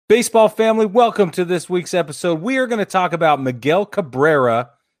Baseball family, welcome to this week's episode. We are going to talk about Miguel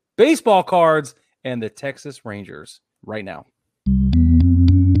Cabrera, baseball cards, and the Texas Rangers right now.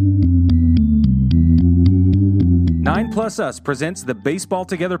 9+Us presents the Baseball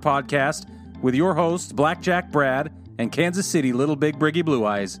Together podcast with your hosts, Blackjack Brad and Kansas City Little Big Briggy Blue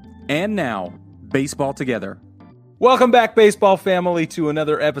Eyes. And now, Baseball Together. Welcome back, baseball family, to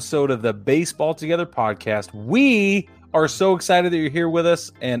another episode of the Baseball Together podcast. We are so excited that you're here with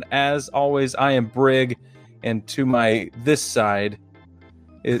us, and as always, I am Brig, and to my this side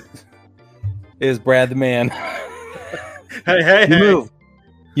is Brad the man. Hey.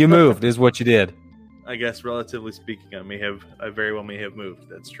 You moved is what you did. I guess relatively speaking, I very well may have moved.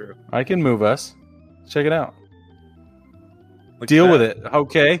 That's true. I can move us. Check it out. Look Deal at with that. it.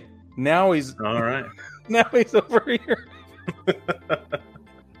 Okay. Now he's All right. now he's over here.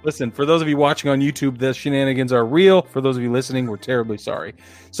 Listen, for those of you watching on YouTube, the shenanigans are real. For those of you listening, we're terribly sorry.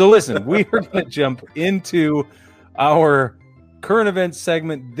 So listen, we are going to jump into our current events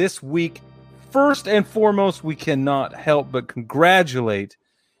segment this week. First and foremost, we cannot help but congratulate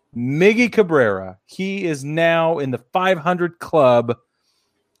Miggy Cabrera. He is now in the 500 club,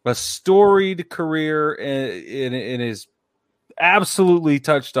 a storied career, and is absolutely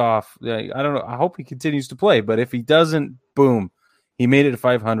touched off. I don't know. I hope he continues to play, but if he doesn't, boom. He made it to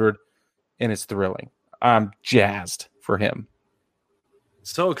 500, and it's thrilling. I'm jazzed for him.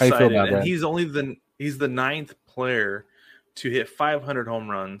 So How you feel excited. about And that? he's the ninth player to hit 500 home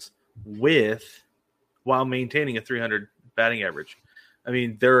runs while maintaining a 300 batting average. I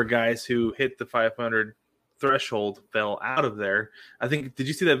mean, there are guys who hit the 500 threshold, fell out of there. I think, did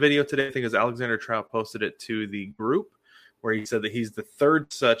you see that video today? I think it was Alexander Trout posted it to the group where he said that he's the third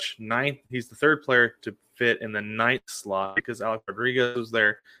player to fit in the ninth slot because Alex Rodriguez was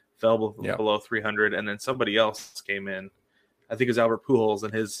there, fell below 300, and then somebody else came in. I think it was Albert Pujols,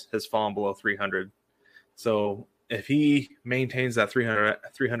 and his has fallen below 300. So if he maintains that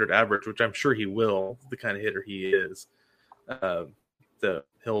 300 average, which I'm sure he will, the kind of hitter he is,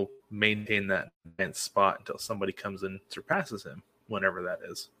 he'll maintain that ninth spot until somebody comes and surpasses him, whenever that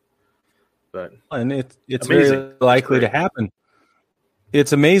is. But And it's amazing. very likely to happen.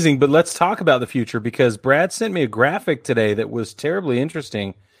 It's amazing, but let's talk about the future because Brad sent me a graphic today that was terribly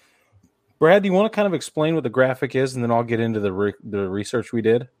interesting. Brad, do you want to kind of explain what the graphic is, and then I'll get into the research we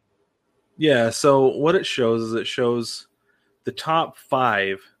did? Yeah, so what it shows is the top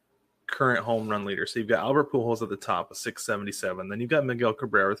 5 current home run leaders. So you've got Albert Pujols at the top with 677. Then you've got Miguel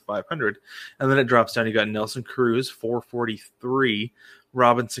Cabrera with 500. And then it drops down. You got Nelson Cruz, 443.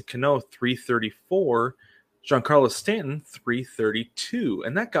 Robinson Cano, 334. Giancarlo Stanton, 332.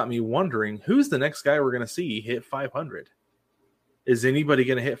 And that got me wondering, who's the next guy we're going to see hit 500? Is anybody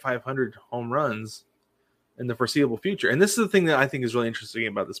going to hit 500 home runs in the foreseeable future? And this is the thing that I think is really interesting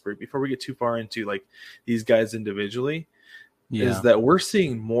about this break. Before we get too far into like these guys individually, is that we're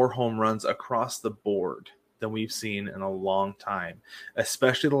seeing more home runs across the board than we've seen in a long time,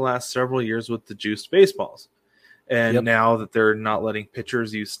 especially the last several years with the juiced baseballs. And now that they're not letting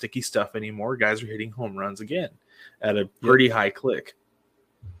pitchers use sticky stuff anymore, guys are hitting home runs again at a pretty high click.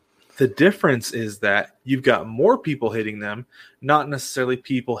 The difference is that you've got more people hitting them, not necessarily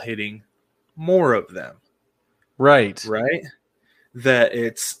people hitting more of them. Right. That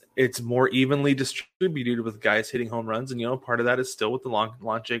it's more evenly distributed with guys hitting home runs, and part of that is still with the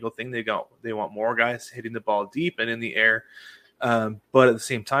Lonchego thing. They want more guys hitting the ball deep and in the air, but at the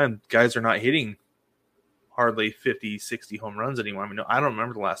same time, guys are not hitting hardly 50, 60 home runs anymore. I mean, I don't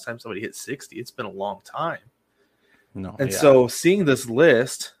remember the last time somebody hit 60. It's been a long time. So seeing this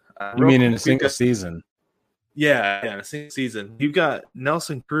list, you mean in a single season? Yeah, in a single season. You've got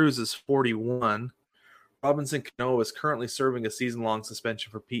Nelson Cruz is 41. Robinson Cano is currently serving a season-long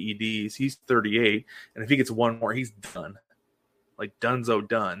suspension for PEDs. He's 38, and if he gets one more, he's done. Like Dunzo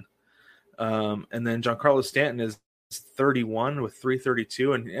done. And then Giancarlo Stanton is 31 with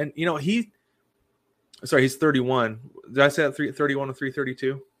 332, and he's 31. Did I say that 31 with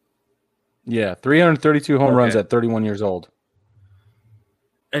 332? Yeah, 332 home runs at 31 years old.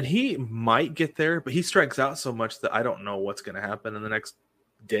 And he might get there, but he strikes out so much that I don't know what's going to happen in the next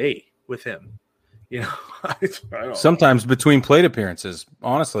day with him. I don't Sometimes between plate appearances,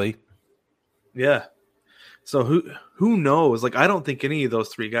 honestly. Yeah. So who knows? Like, I don't think any of those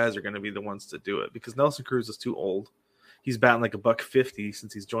 3 guys are going to be the ones to do it because Nelson Cruz is too old. He's batting like $150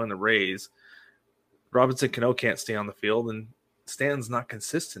 since he's joined the Rays. Robinson Cano can't stay on the field, and Stanton's not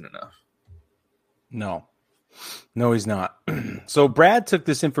consistent enough. No, he's not. So Brad took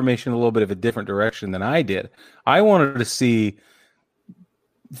this information a little bit of a different direction than I did. I wanted to see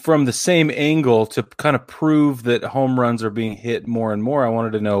from the same angle to kind of prove that home runs are being hit more and more, I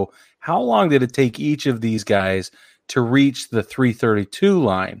wanted to know how long did it take each of these guys to reach the 332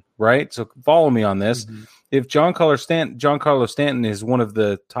 line, right? So follow me on this. Mm-hmm. If Giancarlo Stanton is one of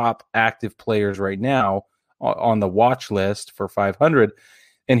the top active players right now on the watch list for 500,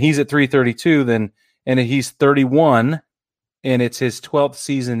 and he's at 332, then and he's 31, and it's his 12th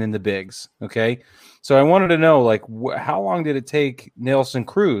season in the bigs. Okay, so I wanted to know, like, how long did it take Nelson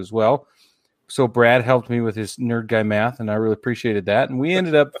Cruz? Well, so Brad helped me with his nerd guy math, and I really appreciated that. And we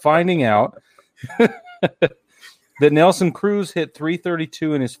ended up finding out that Nelson Cruz hit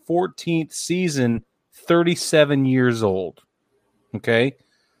 332 in his 14th season, 37 years old. Okay.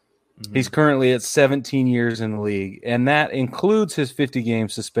 Mm-hmm. He's currently at 17 years in the league, and that includes his 50-game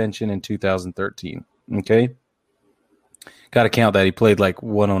suspension in 2013. Okay. Got to count that. He played like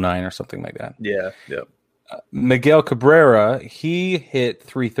 109 or something like that. Yeah. Yep. Miguel Cabrera, he hit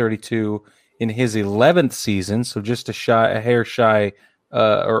 332 in his 11th season, so just a hair shy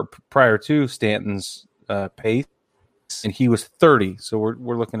or prior to Stanton's pace, and he was 30. So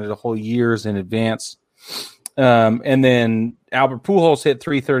we're looking at a whole years in advance. And then Albert Pujols hit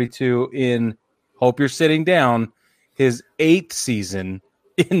 332 in, hope you're sitting down, his 8th season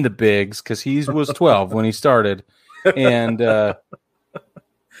in the bigs, because he was 12 when he started, and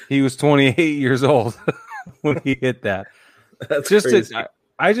he was 28 years old when he hit that. That's just crazy.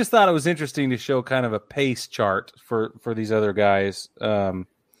 I just thought it was interesting to show kind of a pace chart for these other guys and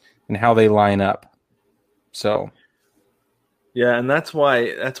how they line up. So, yeah, and that's why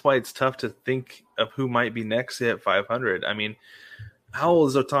it's tough to think of who might be next to hit 500. I mean, how old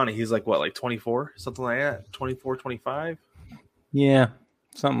is Ohtani? He's like, what, like 24, something like that? 24, 25? Yeah,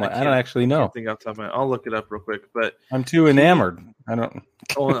 something like I don't actually know. I think off the top of my head. I'll look it up real quick, but I'm too enamored. I don't.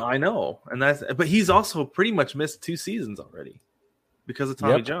 Oh, I know, but he's also pretty much missed 2 seasons already because of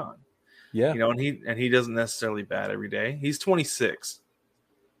Tommy John. Yeah, and he doesn't necessarily bat every day. He's 26,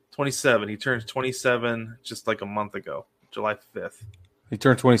 27. He turned 27 just like a month ago, July 5th. He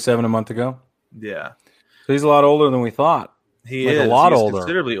turned 27 a month ago. Yeah, so he's a lot older than we thought. He is older,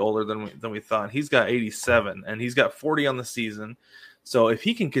 considerably older than we thought. He's got 87, and he's got 40 on the season. So if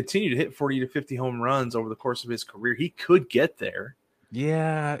he can continue to hit 40 to 50 home runs over the course of his career, he could get there.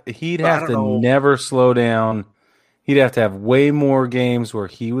 Yeah, he'd have to never slow down. He'd have to have way more games where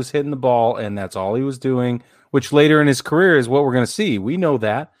he was hitting the ball and that's all he was doing, which later in his career is what we're going to see. We know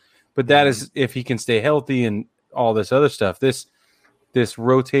that. But that is if he can stay healthy and all this other stuff. This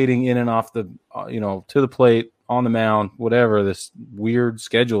rotating in and off the, to the plate, on the mound, whatever, this weird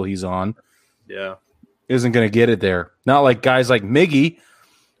schedule he's on. Yeah. Isn't going to get it there. Not like guys like Miggy,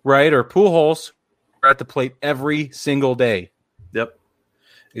 right, or Pujols are at the plate every single day. Yep.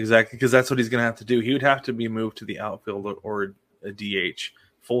 Exactly, because that's what he's going to have to do. He would have to be moved to the outfield or a DH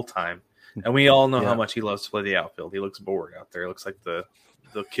full-time. And we all know how much he loves to play the outfield. He looks bored out there. He looks like the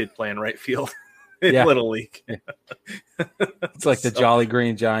kid playing right field in Little League. It's like the Jolly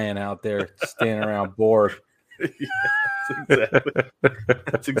Green Giant out there standing around bored.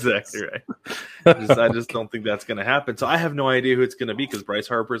 That's exactly right. I just don't think that's going to happen. So I have no idea who it's going to be because Bryce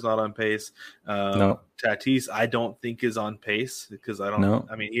Harper's not on pace. No. Tatis, I don't think is on pace because I don't. No.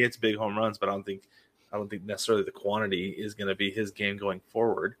 I mean, he hits big home runs, but I don't think necessarily the quantity is going to be his game going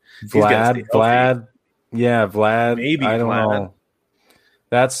forward. Vlad, maybe I don't know.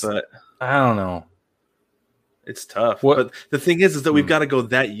 I don't know. It's tough. But the thing is that we've got to go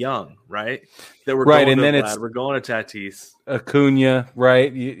that young, right? That we're right, going and to then Vlad, we're going to Tatis, Acuna,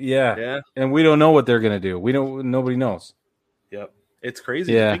 right? Yeah. And we don't know what they're going to do. Nobody knows. Yep. It's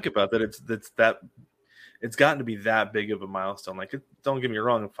crazy to think about that. It's gotten to be that big of a milestone. Like, don't get me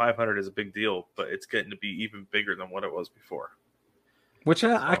wrong, 500 is a big deal, but it's getting to be even bigger than what it was before. Which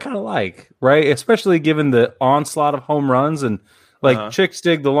I kind of like, right? Especially given the onslaught of home runs and. Like chicks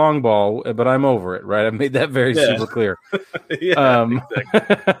dig the long ball, but I'm over it, right? I've made that very super clear. Exactly.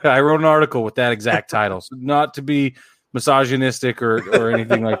 I wrote an article with that exact title, so not to be misogynistic or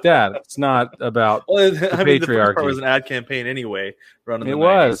anything like that. It's not about the patriarchy. The first part was an ad campaign anyway. Running it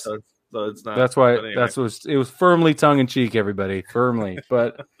was. 90s, so it's not. That's why. Anyway. It was firmly tongue in cheek, everybody, firmly.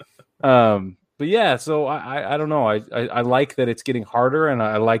 But yeah. So I don't know. I like that it's getting harder, and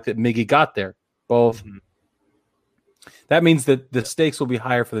I like that Miggy got there. Both. Mm-hmm. That means that the stakes will be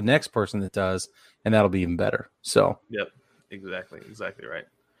higher for the next person that does, and that'll be even better. So, yep, exactly right.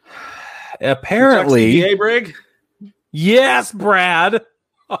 Apparently, hey, Brig. Yes, Brad.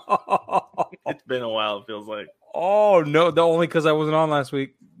 It's been a while. It feels like. Oh no, only because I wasn't on last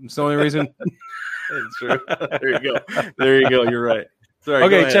week. It's the only reason. It's true. There you go. You're right. Sorry.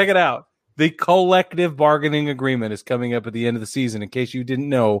 Okay, check it out. The collective bargaining agreement is coming up at the end of the season, in case you didn't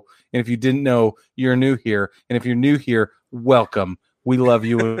know. And if you didn't know, you're new here. And if you're new here, welcome. We love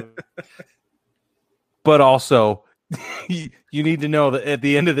you. But also, you need to know that at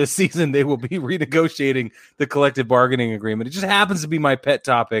the end of this season, they will be renegotiating the collective bargaining agreement. It just happens to be my pet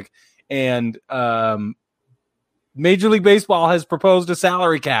topic. And Major League Baseball has proposed a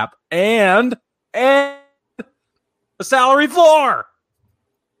salary cap and a salary floor.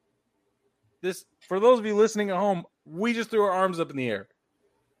 This, for those of you listening at home, we just threw our arms up in the air.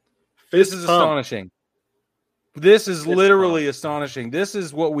 This is astonishing. This is literally astonishing. This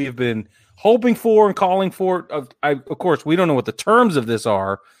is what we've been hoping for and calling for. Of course, we don't know what the terms of this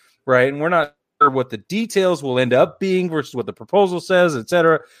are, right? And we're not sure what the details will end up being versus what the proposal says, et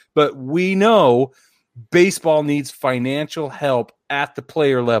cetera. But we know baseball needs financial help at the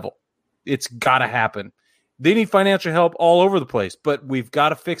player level. It's got to happen. They need financial help all over the place, but we've got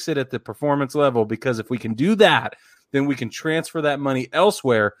to fix it at the performance level, because if we can do that, then we can transfer that money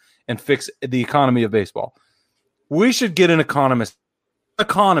elsewhere and fix the economy of baseball. We should get an economist,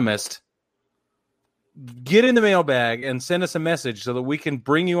 get in the mailbag and send us a message so that we can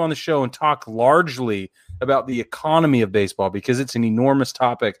bring you on the show and talk largely about the economy of baseball, because it's an enormous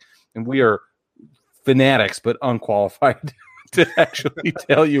topic and we are fanatics but unqualified to actually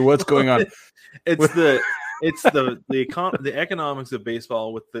tell you what's going on. It's the economics of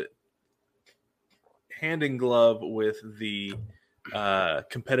baseball with the hand in glove with the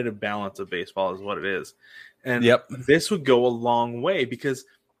competitive balance of baseball is what it is. And this would go a long way, because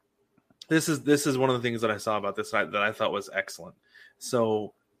this is one of the things that I saw about this that I thought was excellent.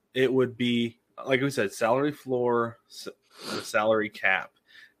 So it would be, like we said, salary floor, the salary cap.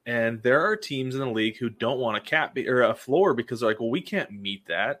 And there are teams in the league who don't want a cap or a floor because they're like, well, we can't meet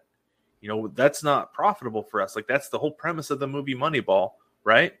that. You know, that's not profitable for us. Like, that's the whole premise of the movie Moneyball,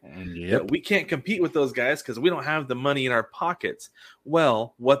 right? Yep. We can't compete with those guys because we don't have the money in our pockets.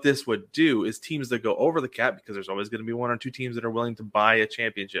 Well, what this would do is teams that go over the cap, because there's always going to be one or two teams that are willing to buy a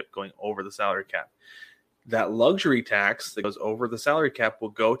championship going over the salary cap. That luxury tax that goes over the salary cap will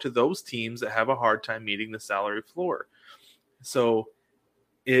go to those teams that have a hard time meeting the salary floor. So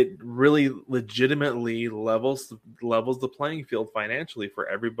it really legitimately levels the playing field financially for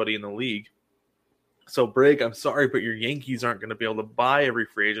everybody in the league. So, Brig, I'm sorry, but your Yankees aren't going to be able to buy every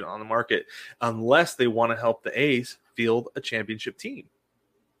free agent on the market unless they want to help the A's field a championship team,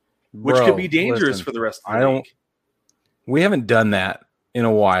 which could be dangerous for the rest of the league. We haven't done that in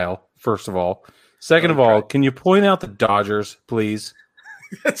a while, first of all. Second of all, can you point out the Dodgers, please?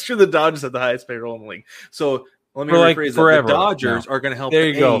 That's true. The Dodgers have the highest payroll in the league. So let me rephrase that. The Dodgers are going to help the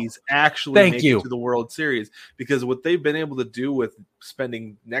A's actually make it to the World Series, because what they've been able to do with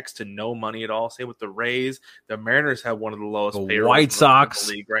spending next to no money at all, same with the Rays. The Mariners have one of the lowest payrolls White Sox in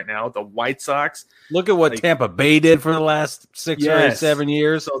the league right now. The White Sox. Look at what Tampa Bay did for the last 6 or 7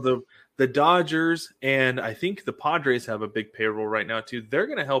 years. So the Dodgers and I think the Padres have a big payroll right now too. They're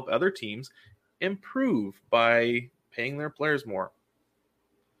going to help other teams improve by paying their players more.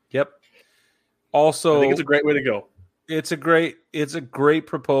 Yep. Also, I think it's a great way to go. It's a great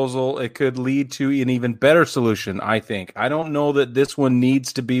proposal. It could lead to an even better solution, I think. I don't know that this one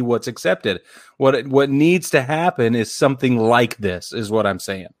needs to be what's accepted. What needs to happen is something like this, is what I'm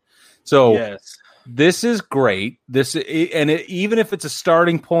saying. So This is great. Even if it's a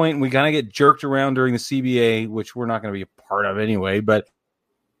starting point, we kind of get jerked around during the CBA, which we're not going to be a part of anyway, but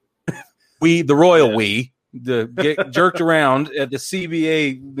get jerked around at the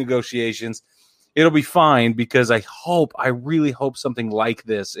CBA negotiations. It'll be fine, because I really hope something like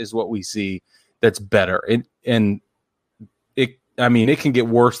this is what we see that's better. It can get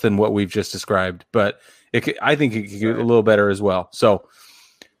worse than what we've just described, but I think it could get a little better as well. So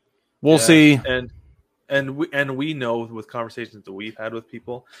we'll see. And we know with conversations that we've had with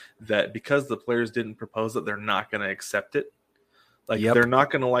people that because the players didn't propose it, they're not going to accept it. They're not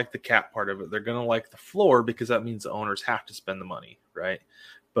going to like the cap part of it. They're going to like the floor, because that means the owners have to spend the money, right?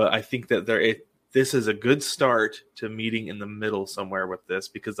 But I think that this is a good start to meeting in the middle somewhere with this,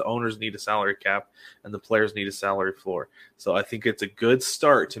 because the owners need a salary cap and the players need a salary floor. So I think it's a good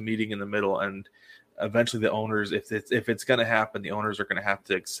start to meeting in the middle, and eventually the owners, if it's going to happen, the owners are going to have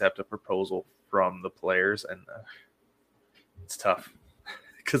to accept a proposal from the players, and it's tough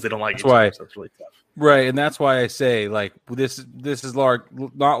because they don't like each other, so it's really tough. Right, and that's why I say this is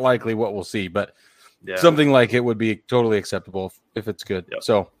not likely what we'll see, but something like it would be totally acceptable if it's good. Yep.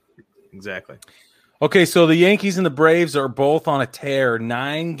 So exactly. Okay, so the Yankees and the Braves are both on a tear,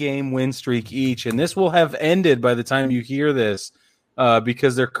 9-game win streak each, and this will have ended by the time you hear this,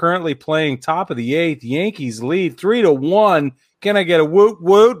 because they're currently playing top of the 8th. Yankees lead 3-1. Can I get a woot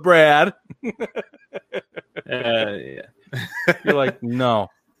woot, Brad? Yeah. You're like, no.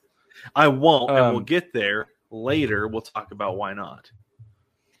 I won't, and we'll get there later. We'll talk about why not.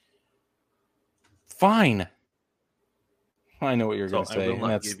 Fine. I know what you're going to say. I will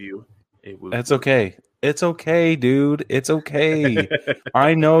not give you a woot. That's okay. It's okay, dude. It's okay.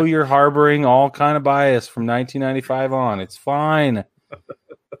 I know you're harboring all kind of bias from 1995 on. It's fine.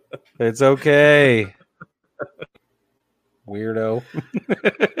 It's okay. Weirdo.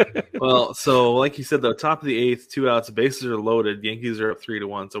 Well, so like you said, the top of the eighth, 2 outs, bases are loaded. Yankees are up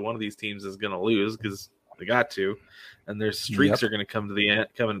 3-1. So one of these teams is going to lose because they got to, and their streaks are going to come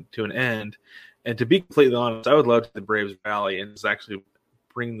to an end. And to be completely honest, I would love to see the Braves rally and just actually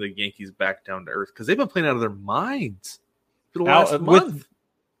bring the Yankees back down to earth because they've been playing out of their minds for the last month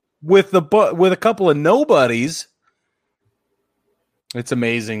with a couple of nobodies. It's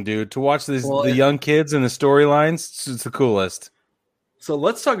amazing, dude. To watch the young kids and the storylines, it's the coolest. So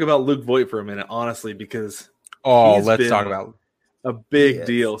let's talk about Luke Voit for a minute, honestly, because let's talk about a big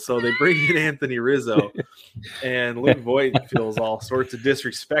deal. So they bring in Anthony Rizzo, and Luke Voit feels all sorts of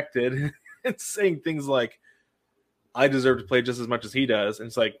disrespected and saying things like, I deserve to play just as much as he does. And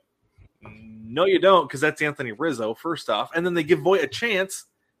it's like, no, you don't, because that's Anthony Rizzo, first off. And then they give Voit a chance.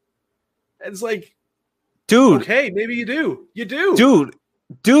 And it's like, dude, okay, maybe you do. You do.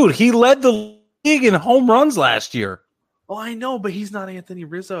 Dude, he led the league in home runs last year. Oh, I know, but he's not Anthony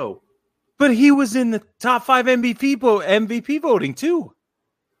Rizzo. But he was in the top 5 MVP voting, too.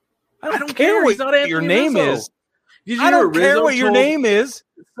 I don't care what your name is. I don't care what your name is.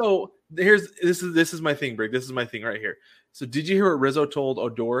 So this is my thing, Brig. This is my thing right here. So did you hear what Rizzo told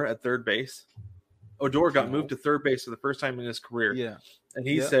Odor at third base? Odor got moved to third base for the first time in his career. Yeah. And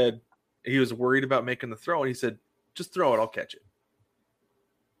he said he was worried about making the throw, and he said, just throw it, I'll catch it.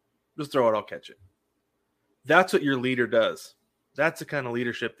 Just throw it, I'll catch it. That's what your leader does. That's the kind of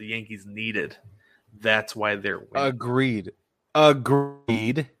leadership the Yankees needed. That's why they're winning. Agreed.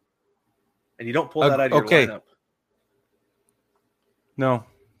 And you don't pull that out of your lineup. No,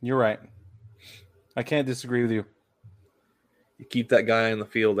 you're right. I can't disagree with you. You keep that guy on the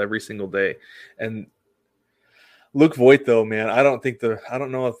field every single day. And Luke Voit, though, man, I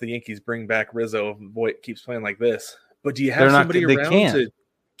don't know if the Yankees bring back Rizzo if Voit keeps playing like this. But do you have somebody around to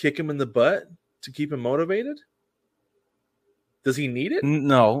kick him in the butt to keep him motivated? Does he need it?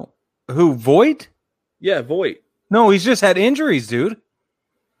 No. Who, Voit? Yeah, Voit. No, he's just had injuries, dude.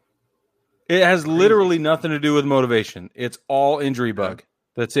 It has literally nothing to do with motivation. It's all injury bug.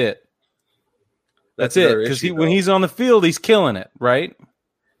 That's it. That's it. Because when he's on the field, he's killing it, right?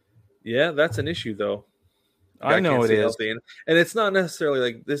 Yeah, that's an issue, though. I know it is. And it's not necessarily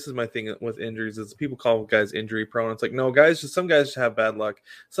like, this is my thing with injuries, is people call guys injury prone. It's like, no, some guys just have bad luck.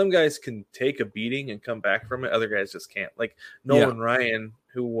 Some guys can take a beating and come back from it. Other guys just can't. Like Nolan Ryan,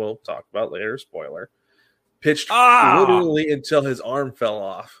 who we'll talk about later, spoiler, pitched literally until his arm fell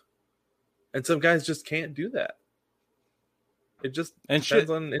off. And some guys just can't do that. It just depends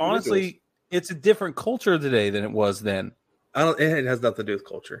on individuals. Honestly, it's a different culture today than it was then. It has nothing to do with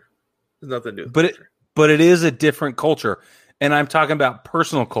culture. It has nothing to do with culture. But it is a different culture. And I'm talking about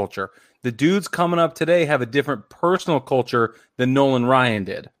personal culture. The dudes coming up today have a different personal culture than Nolan Ryan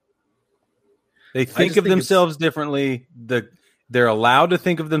did. They think of themselves differently. They're allowed to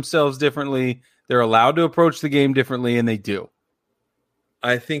think of themselves differently. They're allowed to approach the game differently, and they do.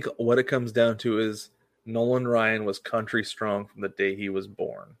 I think what it comes down to is Nolan Ryan was country strong from the day he was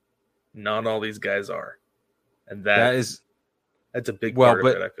born. Not all these guys are. And that's a big part of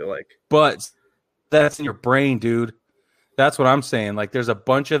it, I feel like. But that's in your brain, dude. That's what I'm saying. Like, there's a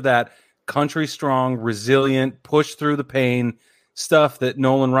bunch of that country strong, resilient, push through the pain stuff that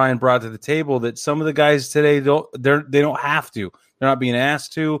Nolan Ryan brought to the table that some of the guys today they don't have to. They're not being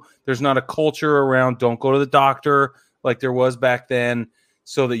asked to. There's not a culture around don't go to the doctor like there was back then,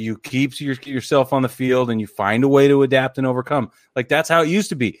 so that you keep yourself on the field and you find a way to adapt and overcome. Like, that's how it used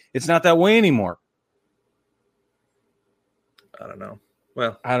to be. It's not that way anymore. I don't know.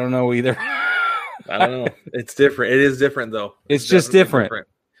 Well, I don't know either. I don't know. It's different. It is different, though. It's just different.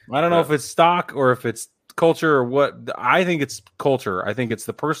 I don't know if it's stock or if it's culture or what. I think it's culture. I think it's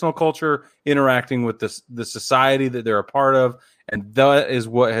the personal culture interacting with the society that they're a part of, and that is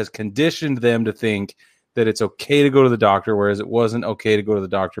what has conditioned them to think that it's okay to go to the doctor, whereas it wasn't okay to go to the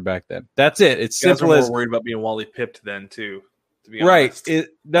doctor back then. That's it. It's simple as worried about being Wally pipped then too. To be honest. Right.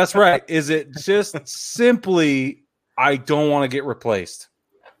 That's right. Is it just simply I don't want to get replaced?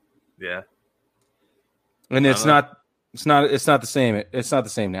 Yeah. And it's not the same. It's not the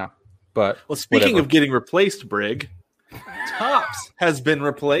same now. But speaking of getting replaced, Brig, Topps has been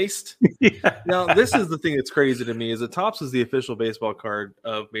replaced. Yeah. Now, this is the thing that's crazy to me is that Topps is the official baseball card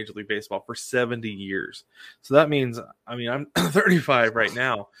of Major League Baseball for 70 years. So that means, I'm 35 right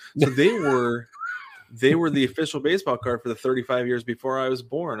now. So they were the official baseball card for the 35 years before I was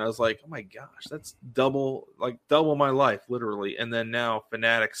born. I was like, oh my gosh, that's double my life, literally. And then now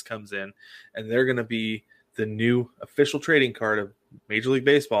Fanatics comes in, and they're going to be the new official trading card of Major League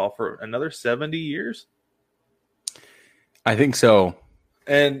Baseball for another 70 years. I think so.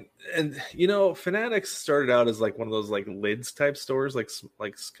 And Fanatics started out as like one of those like Lids type stores, like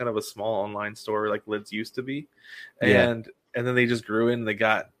kind of a small online store like Lids used to be. And then they just grew in. They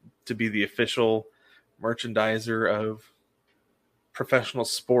got to be the official merchandiser of professional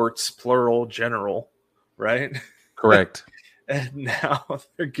sports, plural, general, right? Correct. And now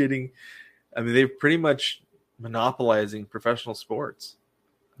they're they're pretty much monopolizing professional sports.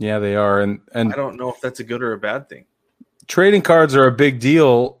 Yeah, they are. And I don't know if that's a good or a bad thing. Trading cards are a big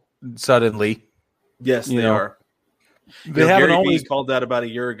deal suddenly. Yes, they are. They haven't Gary always Vee called that about a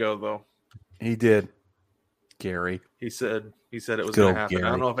year ago, though. He did. Gary. He said it was Good going to happen. Gary.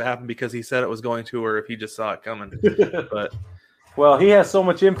 I don't know if it happened because he said it was going to, or if he just saw it coming. But Well, he has so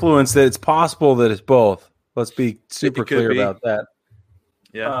much influence that it's possible that it's both. Let's be super clear about that.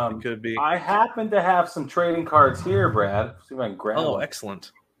 Yeah, it could be. I happen to have some trading cards here, Brad. See if I can grab them.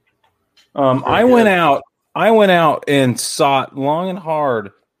 Excellent. I went out and sought long and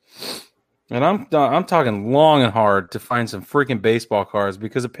hard, and I'm talking long and hard to find some freaking baseball cards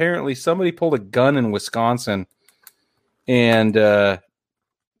because apparently somebody pulled a gun in Wisconsin and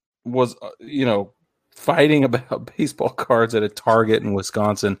was fighting about baseball cards at a Target in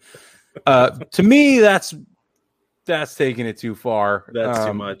Wisconsin. To me, that's taking it too far. That's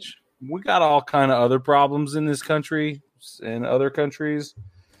too much. We got all kind of other problems in this country and other countries.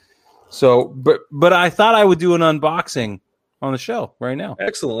 So, but I thought I would do an unboxing on the show right now.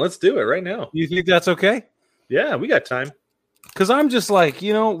 Excellent. Let's do it right now. You think that's okay? Yeah, we got time. Because I'm just like,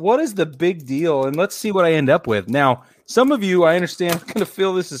 what is the big deal? And let's see what I end up with. Now, some of you, I understand, are going to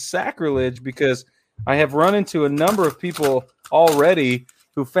feel this is sacrilege because I have run into a number of people already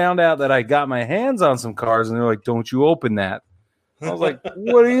who found out that I got my hands on some cards, and they're like, don't you open that. I was like,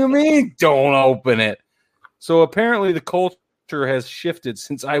 what do you mean, don't open it? So apparently the culture has shifted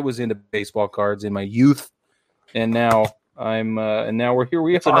since I was into baseball cards in my youth, and now we're here.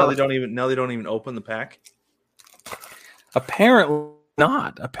 We are. So now they don't even open the pack. Apparently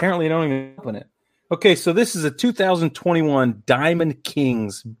not. Apparently, they don't even open it. Okay, so this is a 2021 Diamond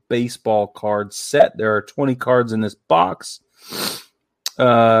Kings baseball card set. There are 20 cards in this box.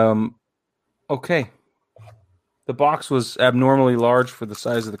 Okay. The box was abnormally large for the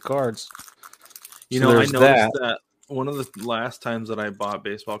size of the cards. I noticed that one of the last times that I bought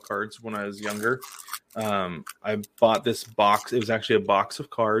baseball cards when I was younger, I bought this box. It was actually a box of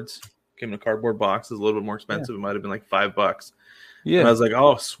cards. Came in a cardboard box. It was a little bit more expensive. Yeah. It might have been like $5. Yeah. And I was like,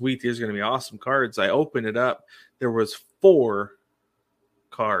 oh, sweet. These are going to be awesome cards. I opened it up. There was 4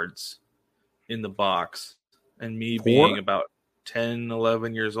 cards in the box. And me being about 10,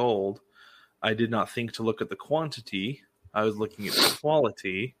 11 years old, I did not think to look at the quantity. I was looking at the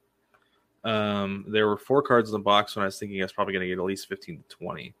quality. There were 4 cards in the box when I was thinking I was probably going to get at least 15 to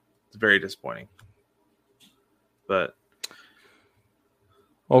 20. It's very disappointing. But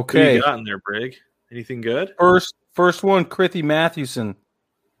okay, what you got in there, Brig? Anything good? First one, Christy Mathewson.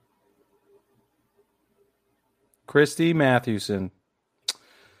 Christy Mathewson.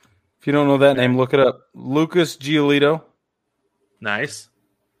 If you don't know that name, look it up. Lucas Giolito. Nice.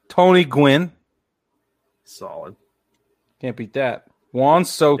 Tony Gwynn. Solid. Can't beat that. Juan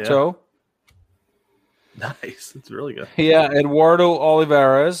Soto. Yeah. Nice. It's really good. Yeah, Eduardo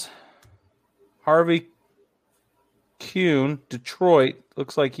Olivares. Harvey Kuhn, Detroit.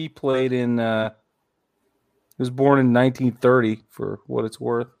 Looks like he played in he was born in 1930 for what it's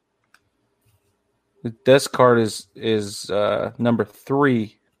worth. This card is number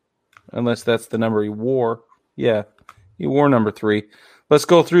 3, unless that's the number he wore. Yeah, he wore number 3. Let's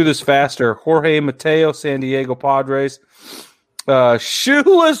go through this faster. Jorge Mateo, San Diego Padres.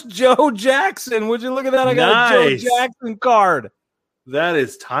 Shoeless Joe Jackson. Would you look at that? I got a Joe Jackson card. That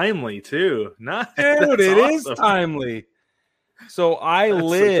is timely, too. Nice. Dude, it is timely. So I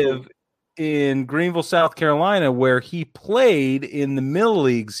live in Greenville, South Carolina, where he played in the middle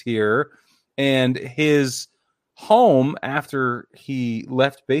leagues here. And his home, after he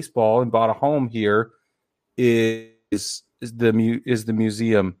left baseball and bought a home here, is the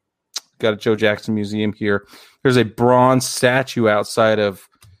museum. Got a Joe Jackson museum here. There's a bronze statue outside of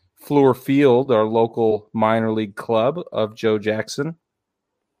Fluor Field, our local minor league club, of Joe Jackson.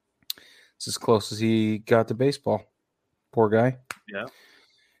 It's as close as he got to baseball. Poor guy. Yeah.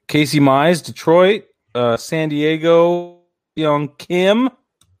 Casey Mize, Detroit. San Diego, Young Kim.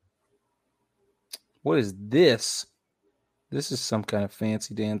 What is this? This is some kind of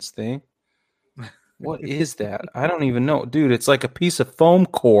fancy dance thing. What is that? I don't even know. Dude, it's like a piece of foam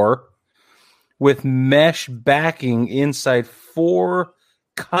core with mesh backing inside 4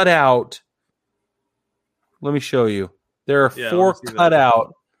 cutout. Let me show you. There are 4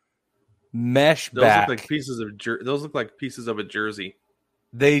 cutout mesh back. Those look like pieces of a jersey.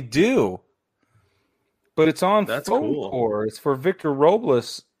 They do. But it's on That's foam cool. core. It's for Victor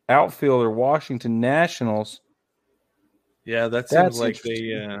Robles, outfielder, Washington Nationals. Yeah, that seems like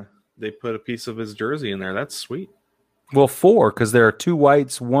they put a piece of his jersey in there. That's sweet. Well, 4, because there are 2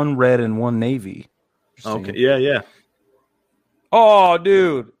 whites, 1 red, and 1 navy. Okay, yeah. Oh,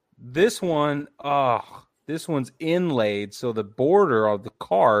 dude, this one's inlaid, so the border of the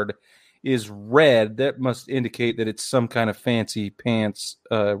card is red. That must indicate that it's some kind of fancy pants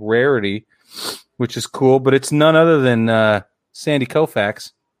rarity, which is cool. But it's none other than Sandy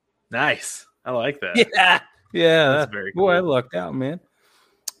Koufax. Nice, I like that. Yeah, that's very cool. Boy, I lucked out, man.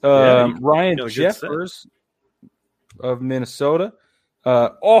 Ryan Jeffers of Minnesota.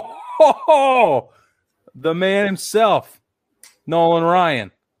 The man himself, Nolan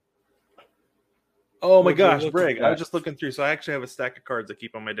Ryan. Oh my gosh, Brig! I was just looking through. So I actually have a stack of cards I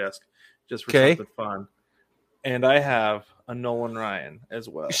keep on my desk just for something fun. And I have a Nolan Ryan as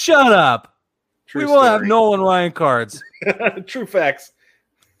well. Shut up. We will have Nolan Ryan cards. True facts.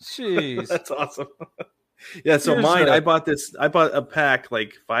 Jeez. That's awesome. Yeah, so I bought a pack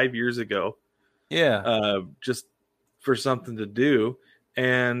like 5 years ago. Yeah. Just for something to do.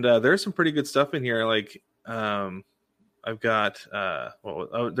 And there's some pretty good stuff in here. Like I've got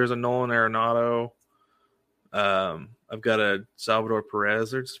there's a Nolan Arenado. I've got a Salvador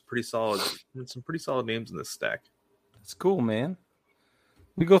Perez. They're just pretty solid. Some pretty solid names in this stack. That's cool, man.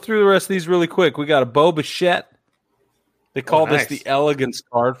 We go through the rest of these really quick. We got a Bo Bichette. They call this the elegance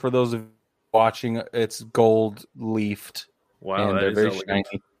card for those of you watching. It's gold leafed. Wow, and they're very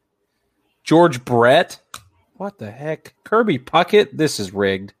shiny. George Brett. What the heck? Kirby Puckett. This is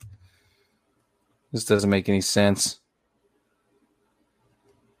rigged. This doesn't make any sense.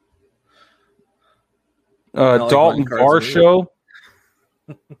 Dalton Varsho.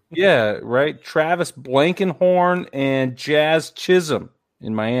 Yeah, right. Travis Blankenhorn and Jazz Chisholm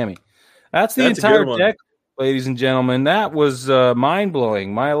in Miami. That's the entire deck, ladies and gentlemen. That was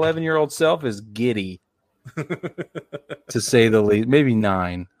mind-blowing. My 11-year-old self is giddy, to say the least. Maybe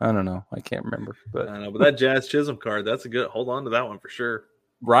 9. I don't know. I can't remember. But I know, but that Jazz Chisholm card, that's a good. Hold on to that one for sure.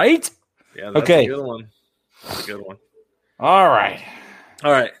 Right? Yeah, that's a good one. That's a good one. All right.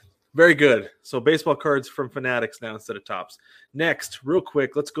 Very good. So baseball cards from Fanatics now instead of Topps. Next, real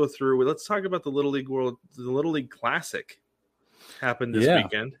quick, let's go through. Let's talk about the Little League Classic happened this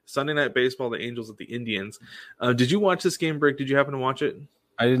weekend. Sunday Night Baseball, the Angels at the Indians. Did you watch this game, Brick? Did you happen to watch it?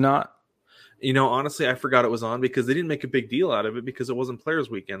 I did not. You know, honestly, I forgot it was on because they didn't make a big deal out of it because it wasn't Players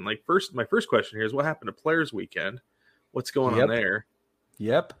Weekend. My first question here is what happened to Players Weekend? What's going on there?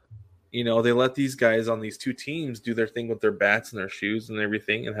 Yep. You know, they let these guys on these 2 teams do their thing with their bats and their shoes and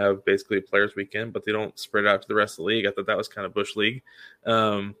everything and have basically a Players Weekend, but they don't spread out to the rest of the league. I thought that was kind of Bush League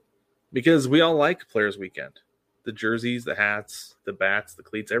because we all like Players Weekend. The jerseys, the hats, the bats, the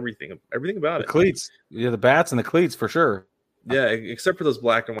cleats, everything about it. The cleats. Yeah, the bats and the cleats for sure. Yeah, except for those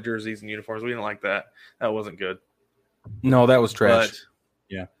black and white jerseys and uniforms. We didn't like that. That wasn't good. No, that was trash.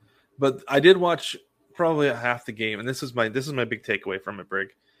 But I did watch probably half the game, and this is my big takeaway from it, Brig.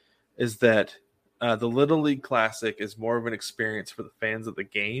 Is that the Little League Classic is more of an experience for the fans of the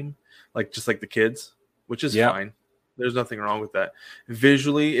game, just like the kids, which is fine. There's nothing wrong with that.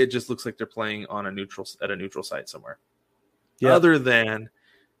 Visually, it just looks like they're playing on a neutral site somewhere. Yep. Other than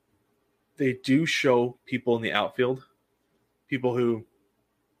they do show people in the outfield, people who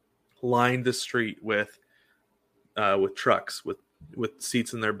lined the street with trucks, with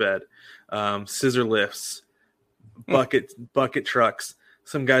seats in their bed, scissor lifts, bucket trucks.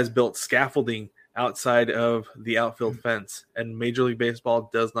 Some guys built scaffolding outside of the outfield fence, and Major League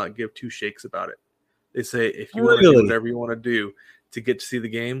Baseball does not give 2 shakes about it. They say, if you want to do whatever you want to do to get to see the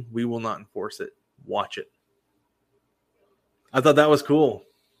game, we will not enforce it. Watch it. I thought that was cool.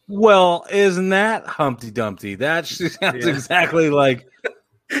 Well, isn't that Humpty Dumpty? That sounds exactly like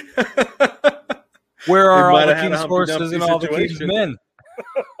where are all the king's horses and all the king's men?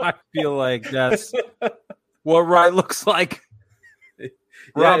 I feel like that's what right looks like.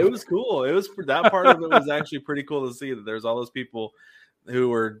 Yeah, it was cool. It was that part of it was actually pretty cool to see that there's all those people who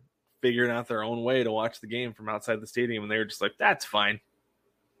were figuring out their own way to watch the game from outside the stadium, and they were just like, "That's fine,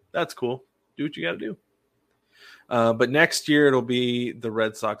 that's cool. Do what you got to do." But next year it'll be the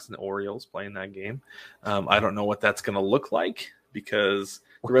Red Sox and the Orioles playing that game. I don't know what that's going to look like because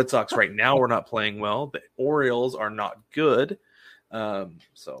the Red Sox right now are not playing well. The Orioles are not good.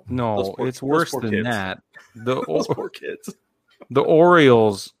 So no, it's worse than kids. that. Those poor kids. The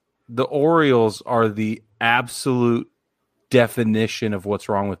Orioles are the absolute definition of what's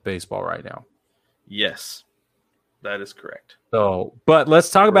wrong with baseball right now. Yes, that is correct. So, but let's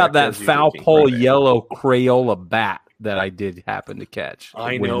talk about that foul pole Friday. yellow Crayola bat that I did happen to catch.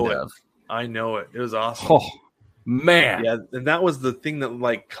 I know it. It was awesome. Oh, man. Yeah, and that was the thing that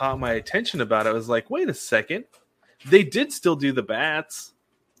like caught my attention about it. I was like, wait a second. They did still do the bats.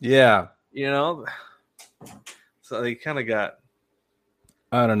 Yeah. You know? So they kind of got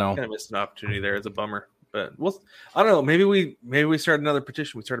I don't know. kind of missed an opportunity there. It's a bummer. But I don't know. Maybe we start another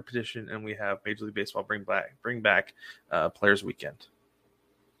petition. We start a petition and we have Major League Baseball bring back Players Weekend.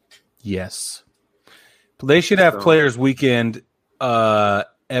 Yes. They should have Players Weekend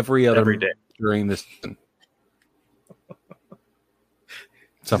every day during this season.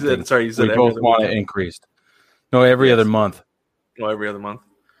 You said we both want it increased. No, every other month. No, every other month.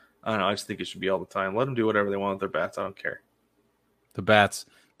 I don't know. I just think it should be all the time. Let them do whatever they want with their bats. I don't care. The bats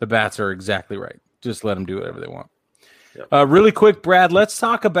are exactly right. Just let them do whatever they want. Yep. Really quick, Brad, let's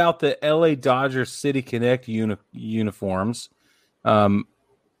talk about the LA Dodgers City Connect uniforms. What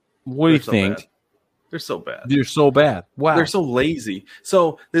do you think? Bad. They're so bad. They're so bad. Wow. They're so lazy.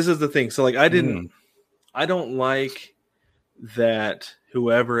 So this is the thing. So like I don't like that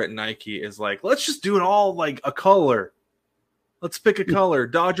whoever at Nike is like, let's just do it all like a color. Let's pick a color.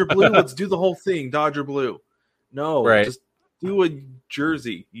 Dodger blue. Let's do the whole thing. Dodger blue. No, right. Just do a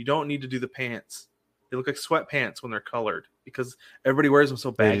jersey. You don't need to do the pants. They look like sweatpants when they're colored because everybody wears them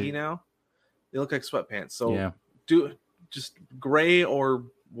so baggy now. They look like sweatpants. So do just gray or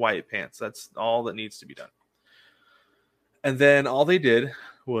white pants. That's all that needs to be done. And then all they did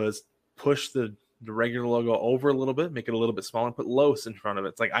was push the regular logo over a little bit, make it a little bit smaller, and put Los in front of it.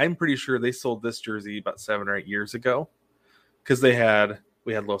 It's like I'm pretty sure they sold this jersey about 7 or 8 years ago because we had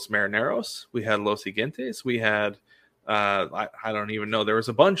Los Marineros, we had Los Gigantes, we had I don't even know. There was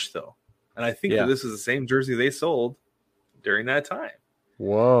a bunch though. And I think that this is the same jersey they sold during that time.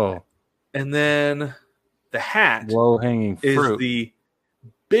 Whoa. And then the hat low-hanging fruit is the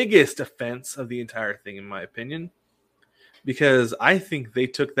biggest offense of the entire thing, in my opinion, because I think they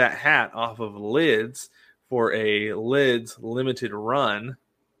took that hat off of Lids for a Lids limited run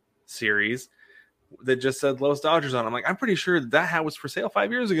series that just said Los Dodgers on it. I'm like, I'm pretty sure that hat was for sale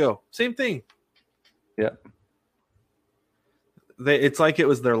 5 years ago. Same thing. Yeah. It's like it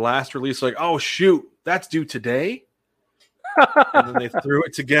was their last release. Like, oh shoot, that's due today. And then they threw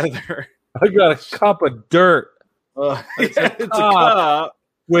it together. I got a cup of dirt. It's a cup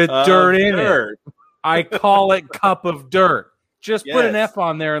with dirt in it. I call it cup of dirt. Just put an F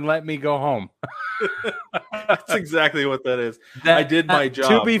on there and let me go home. That's exactly what that is. I did my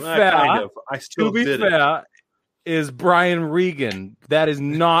job. To be fair, I still did it. Is Brian Regan. That is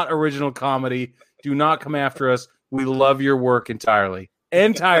not original comedy. Do not come after us. We love your work entirely.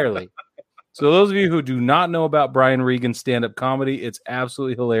 So those of you who do not know about Brian Regan's stand-up comedy, it's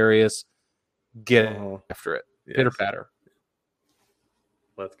absolutely hilarious. Get after it. Yes. Pitter patter.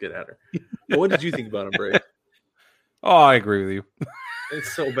 Let's get at her. What did you think about him, Bray? Oh, I agree with you.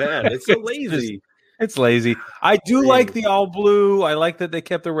 It's so bad. It's so lazy. It's lazy. I do like the all blue. I like that they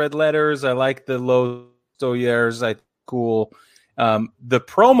kept the red letters. I like the Los Dodgers. Cool. The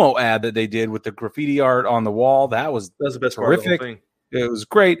promo ad that they did with the graffiti art on the wall, that was the best terrific. Part of the whole thing. It was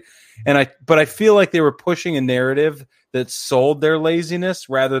great. But I feel like they were pushing a narrative that sold their laziness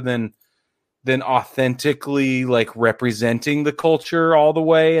rather than authentically like representing the culture all the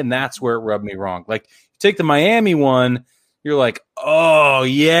way. And that's where it rubbed me wrong. Like take the Miami one, you're like, oh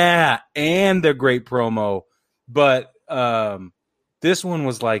yeah, and they're great promo. But this one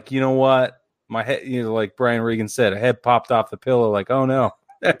was like, you know what? My head, like Brian Regan said, a head popped off the pillow. Like, oh no,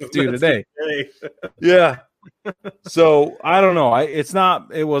 that's due today. Yeah. So I don't know.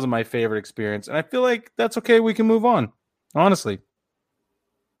 It wasn't my favorite experience, and I feel like that's okay. We can move on. Honestly.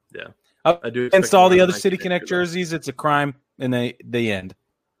 Yeah. I do. Against all the other City Connect jerseys, it's a crime, and they end.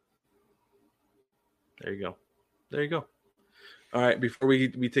 There you go. All right. Before we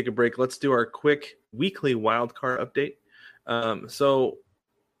take a break, let's do our quick weekly wild card update. So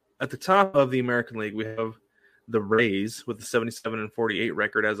at the top of the American League, we have the Rays with the 77-48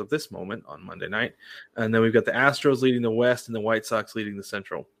 record as of this moment on Monday night. And then we've got the Astros leading the West and the White Sox leading the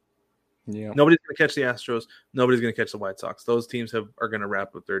Central. Yeah. Nobody's going to catch the Astros. Nobody's going to catch the White Sox. Those teams are going to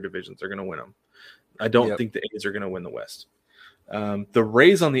wrap up their divisions. They're going to win them. I don't think the A's are going to win the West. The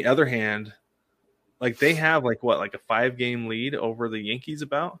Rays, on the other hand, Like they have like a 5-game lead over the Yankees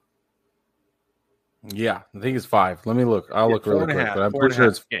about. Yeah, I think it's 5. Let me look. I'll look really quick, but I'm pretty sure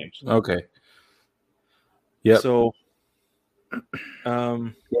it's games. Okay. Yep. So,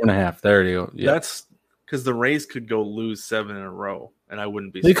 4.5. There you go. Yep. That's because the Rays could go lose 7 in a row, and I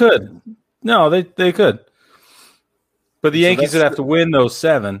wouldn't be. They could. No, they could. But the Yankees would have to win those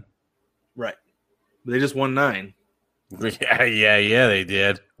 7. Right. They just won 9. Yeah, they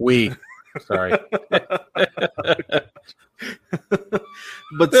did. Sorry.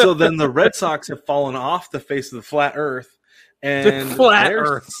 But so then the Red Sox have fallen off the face of the flat earth, and flat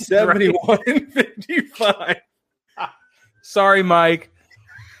earth 71 and 55. Sorry, Mike.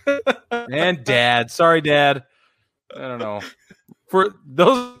 And Dad. Sorry, Dad. I don't know. For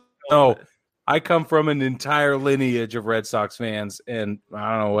those no, I come from an entire lineage of Red Sox fans, and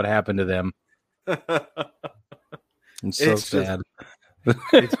I don't know what happened to them. I'm so sad.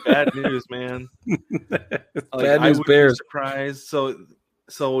 It's bad news, man. Bad news, Bears. Surprised.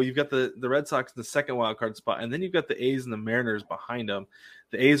 So you've got the Red Sox in the second wild card spot, and then you've got the A's and the Mariners behind them.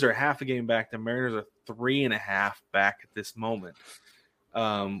 The A's are half a game back. The Mariners are 3.5 back at this moment.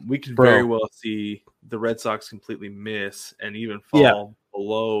 We could very well see the Red Sox completely miss and even fall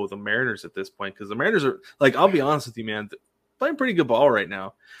below the Mariners at this point, because the Mariners are, like, I'll be honest with you, man, playing pretty good ball right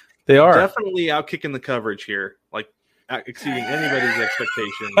now. They are definitely out kicking the coverage here, like exceeding anybody's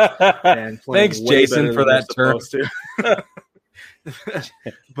expectations. And thanks, Jason, for that term.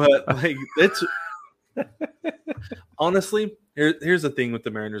 But like, it's honestly, here's the thing with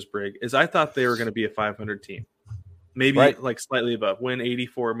the Mariners, Brig, is I thought they were going to be a 500 team, maybe like slightly above, win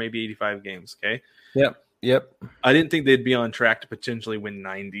 84, maybe 85 games. Okay. Yep. I didn't think they'd be on track to potentially win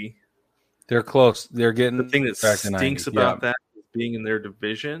 90. They're close. They're getting the thing that stinks about that is being in their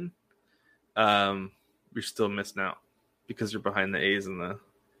division. You're still missing out because you're behind the A's and the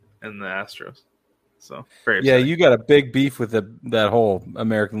Astros. So very upsetting. You got a big beef with that whole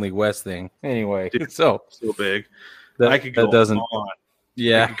American League West thing. Anyway, dude, so big. I could go on.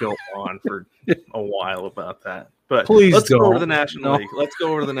 Yeah, I could go on for a while about that. But please let's don't. go over the National League. Let's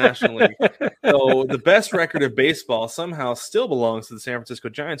go over to the National League. So the best record of baseball somehow still belongs to the San Francisco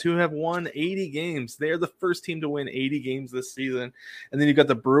Giants, who have won 80 games. They're the first team to win 80 games this season. And then you've got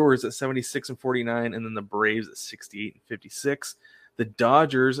the Brewers at 76 and 49, and then the Braves at 68 and 56. The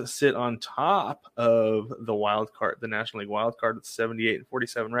Dodgers sit on top of the wild card, the National League wild card, with 78 and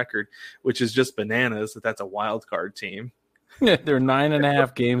 47 record, which is just bananas that that's a wild card team. They're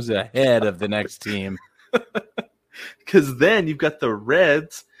 9.5 games ahead of the next team. Because then you've got the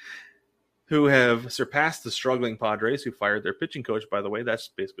Reds, who have surpassed the struggling Padres, who fired their pitching coach, by the way. That's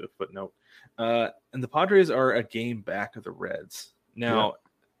basically a footnote. And the Padres are a game back of the Reds. Now,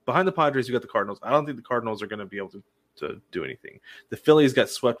 behind the Padres, you've got the Cardinals. I don't think the Cardinals are going to be able to do anything. The Phillies got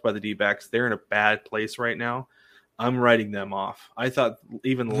swept by the D-backs. They're in a bad place right now. I'm writing them off. I thought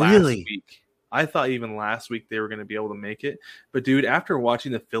even last week they were going to be able to make it. But, dude, after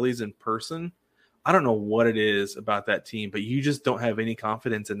watching the Phillies in person, I don't know what it is about that team, but you just don't have any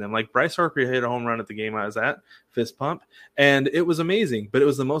confidence in them. Like, Bryce Harper hit a home run at the game I was at, fist pump, and it was amazing. But it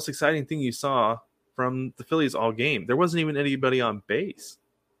was the most exciting thing you saw from the Phillies all game. There wasn't even anybody on base,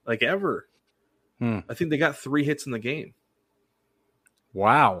 like, ever. I think they got 3 hits in the game.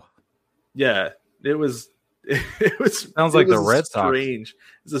 Wow. Yeah, it was. Sounds like the Red Sox. Strange.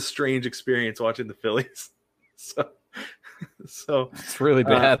 It's a strange experience watching the Phillies. So it's really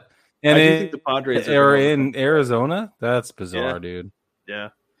bad. And I do think the Padres are in Arizona. That's bizarre, dude. Yeah.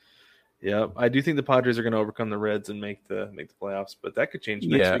 I do think the Padres are going to overcome the Reds and make the playoffs, but that could change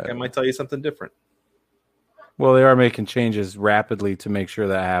next week. I might tell you something different. Well, they are making changes rapidly to make sure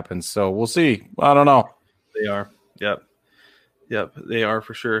that happens. So we'll see. I don't know. They are. Yep. They are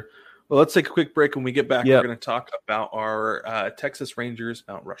for sure. Well, let's take a quick break. When we get back, we're going to talk about our Texas Rangers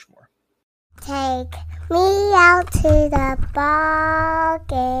Mount Rushmore. Take me out to the ball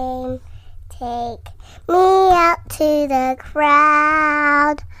game. Take me out to the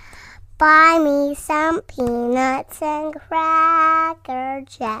crowd. Buy me some peanuts and Cracker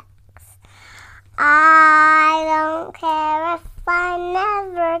Jacks. I don't care if I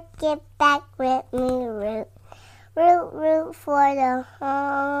never get back with me. Root for the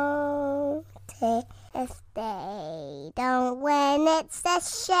home team. If they don't win, it's a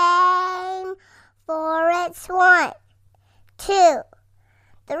shame. For it's 1, 2,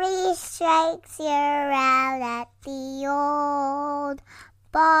 3 strikes, you're out at the old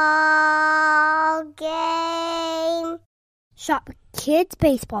ball game. Shop kids'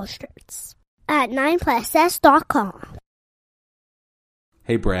 baseball shirts at 9plusS.com.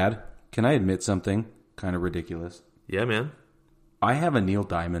 Hey, Brad, can I admit something kind of ridiculous? Yeah, man. I have a Neil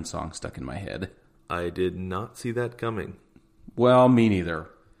Diamond song stuck in my head. I did not see that coming. Well, me neither.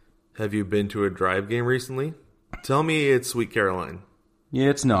 Have you been to a Drive game recently? Tell me it's Sweet Caroline. Yeah,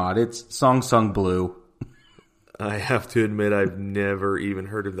 it's not. It's Song Sung Blue. I have to admit I've never even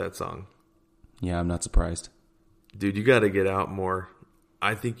heard of that song. Yeah, I'm not surprised. Dude, you got to get out more.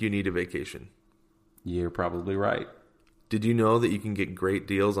 I think you need a vacation. You're probably right. Did you know that you can get great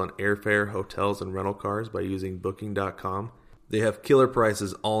deals on airfare, hotels, and rental cars by using Booking.com? They have killer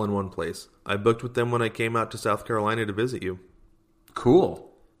prices all in one place. I booked with them when I came out to South Carolina to visit you.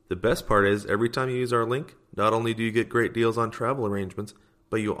 Cool. The best part is, every time you use our link, not only do you get great deals on travel arrangements,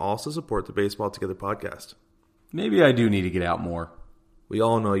 but you also support the Baseball Together podcast. Maybe I do need to get out more. We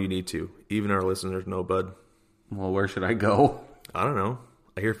all know you need to. Even our listeners know, bud. Well, where should I go? I don't know.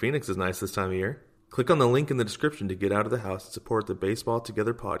 I hear Phoenix is nice this time of year. Click on the link in the description to get out of the house and support the Baseball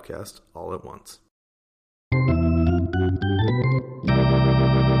Together podcast all at once.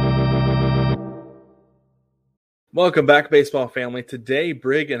 Welcome back, baseball family. Today,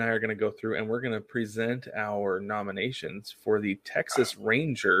 Brig and I are going to go through and we're going to present our nominations for the Texas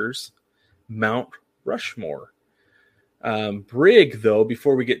Rangers Mount Rushmore. Brig, though,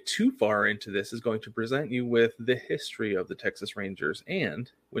 before we get too far into this, is going to present you with the history of the Texas Rangers and,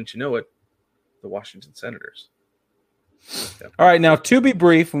 wouldn't you know it, the Washington Senators. Yeah. All right, now to be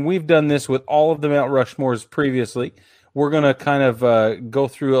brief, and we've done this with all of the Mount Rushmores previously, we're going to kind of go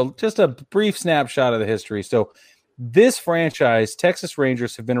through just a brief snapshot of the history. So this franchise, Texas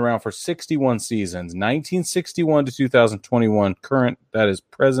Rangers, have been around for 61 seasons, 1961 to 2021, current, that is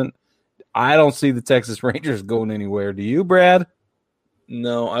present. I don't see the Texas Rangers going anywhere. Do you, Brad?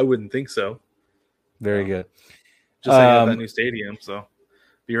 No, I wouldn't think so. Very good. Just saying that new stadium, so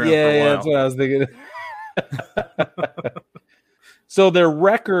be around for a while. That's what I was thinking. So their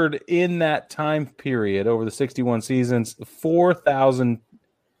record in that time period over the 61 seasons,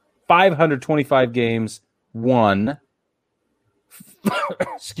 4,525 games won.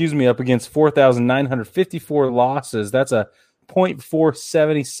 Excuse me, up against 4,954 losses. That's a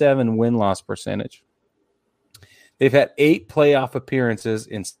 .477 win-loss percentage. They've had 8 playoff appearances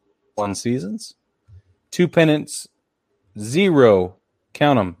in 1 seasons, 2 pennants, 0,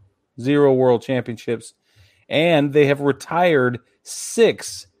 count them, 0 world championships, and they have retired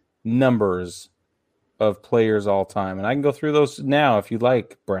 6 numbers of players all time. And I can go through those now if you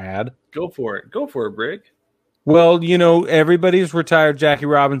like, Brad. Go for it. Go for it, Brig. Well, you know, everybody's retired Jackie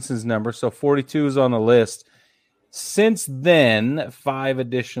Robinson's number, so 42 is on the list. Since then, 5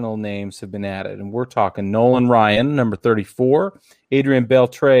 additional names have been added, and we're talking Nolan Ryan, number 34, Adrian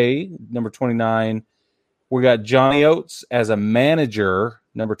Beltre, number 29. We got Johnny Oates as a manager,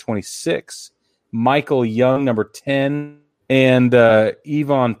 number 26, Michael Young, number 10, and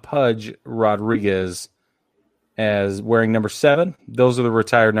Ivan Pudge Rodriguez as wearing number 7. Those are the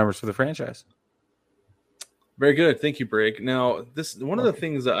retired numbers for the franchise. Very good. Thank you, Brig. Now, this one of the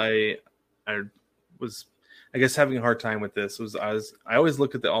things that I was, I guess, having a hard time with this was I always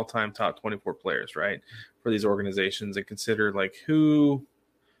look at the all-time top 24 players, right, for these organizations and consider like who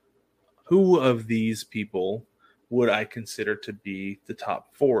of these people would I consider to be the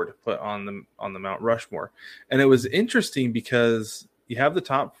top 4 to put on the Mount Rushmore. And it was interesting because you have the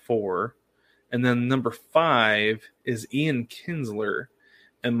top 4, and then number 5 is Ian Kinsler.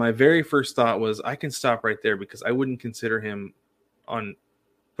 And my very first thought was I can stop right there because I wouldn't consider him on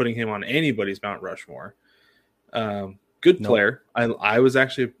putting him on anybody's Mount Rushmore. Good player. I was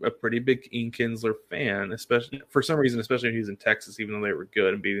actually a pretty big Ian Kinsler fan, especially for some reason, especially when he was in Texas, even though they were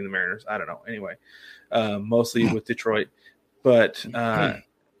good and beating the Mariners. I don't know. Anyway, mostly with Detroit, but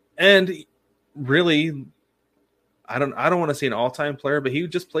and really, I don't want to say an all-time player, but he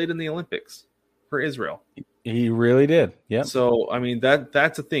just played in the Olympics for Israel. He really did. Yeah. So I mean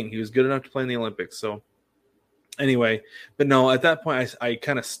that's a thing. He was good enough to play in the Olympics. So anyway, but no, at that point I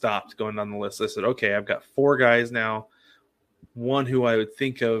kind of stopped going down the list. I said, okay, I've got 4 guys now. One who I would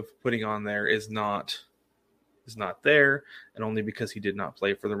think of putting on there is not there, and only because he did not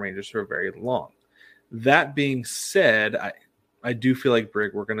play for the Rangers for very long. That being said, I do feel like,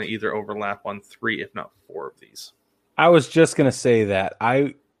 Brig, we're going to either overlap on 3, if not 4 of these. I was just going to say that.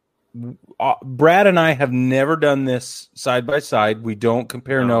 Brad and I have never done this side by side. We don't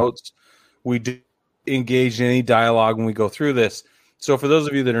compare notes. We do engage in any dialogue when we go through this. So for those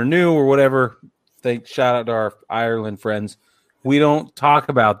of you that are new or whatever, shout out to our Ireland friends. We don't talk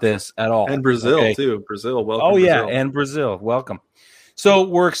about this at all. And Brazil, too. Brazil, welcome. Oh, yeah, Brazil. And Brazil, welcome. So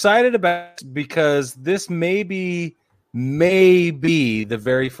we're excited about it because this may be the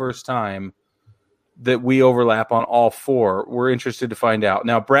very first time that we overlap on all 4. We're interested to find out.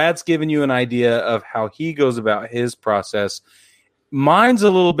 Now, Brad's given you an idea of how he goes about his process. Mine's a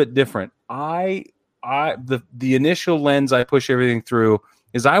little bit different. I the initial lens I push everything through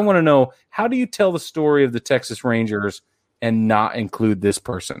is I want to know, how do you tell the story of the Texas Rangers and not include this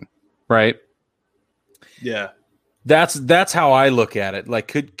person, right? Yeah. That's how I look at it.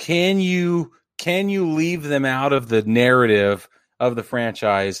 Like, can you leave them out of the narrative of the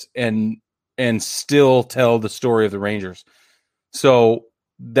franchise and still tell the story of the Rangers? So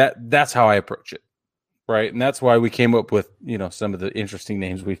that's how I approach it, right? And that's why we came up with, some of the interesting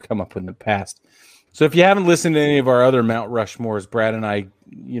names we've come up with in the past. So if you haven't listened to any of our other Mount Rushmores, Brad and I,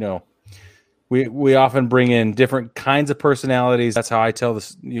 we often bring in different kinds of personalities. That's how I tell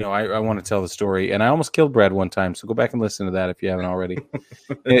this. I want to tell the story. And I almost killed Brad one time. So go back and listen to that if you haven't already.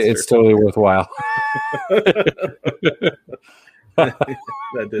 It's totally worthwhile.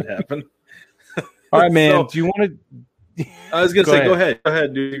 That did happen. All right, man. So, do you want to? I was going to say, go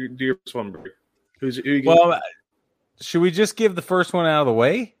ahead. Do your first one, Brad. Who you well, should we just give the first one out of the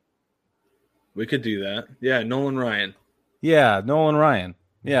way? We could do that. Yeah, Nolan Ryan. Yeah, Nolan Ryan.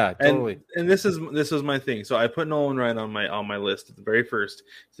 Yeah, totally. And this is my thing. So I put Nolan Ryan on my list at the very first.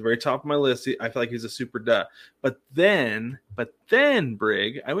 It's the very top of my list. I feel like he's a super duh. But then,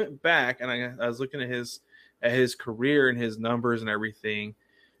 Brig, I went back and I was looking at his career and his numbers and everything,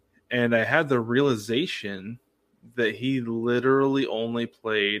 and I had the realization that he literally only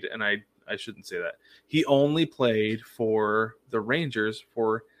played, and I shouldn't say that. He only played for the Rangers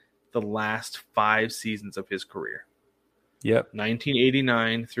for the last 5 seasons of his career. Yep.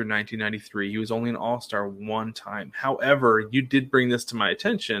 1989 through 1993. He was only an All-Star one time. However, you did bring this to my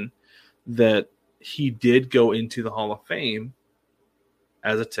attention that he did go into the Hall of Fame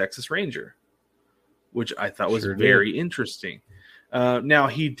as a Texas Ranger, which I thought was very interesting. Now,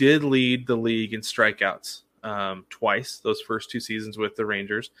 he did lead the league in strikeouts twice. Those first 2 seasons with the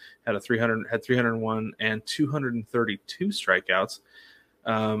Rangers had 301 and 232 strikeouts.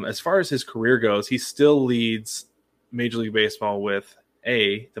 As far as his career goes, he still leads Major League Baseball with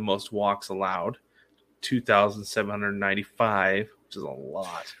the most walks allowed, 2,795, which is a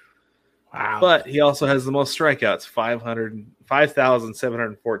lot. Wow. But he also has the most strikeouts,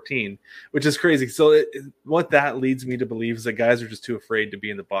 5,714, which is crazy. So what that leads me to believe is that guys are just too afraid to be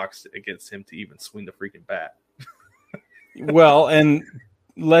in the box against him to even swing the freaking bat. Well, and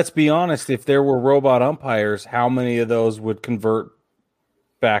let's be honest, if there were robot umpires, how many of those would convert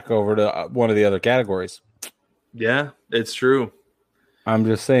back over to one of the other categories? Yeah, it's true. I'm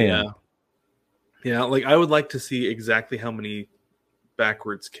just saying. Yeah, like I would like to see exactly how many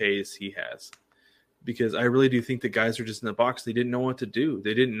backwards Ks he has, because I really do think the guys are just in the box. They didn't know what to do.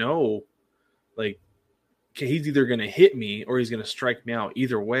 They didn't know, like, he's either going to hit me or he's going to strike me out.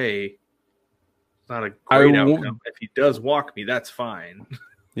 Either way, it's not a great outcome. If he does walk me, that's fine.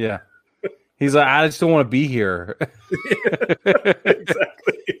 Yeah. He's like, I just don't want to be here.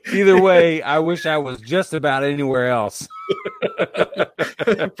 Exactly. Either way, I wish I was just about anywhere else.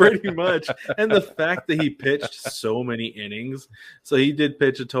 Pretty much. And the fact that he pitched so many innings. So he did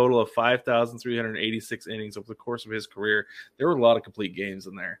pitch a total of 5,386 innings over the course of his career. There were a lot of complete games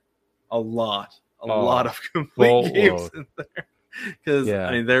in there. A lot of complete games in there. Because,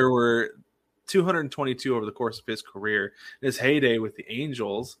 there were 222 over the course of his career. In his heyday with the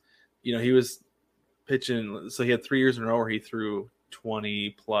Angels, he was pitching. So he had 3 years in a row where he threw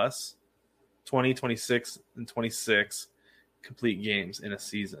 20 plus, 20, 26, and 26 complete games in a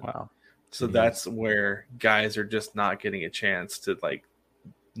season. Wow. So that's where guys are just not getting a chance to, like,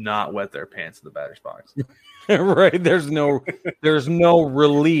 not wet their pants in the batter's box. Right. There's no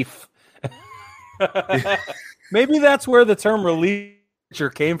relief. Maybe that's where the term relief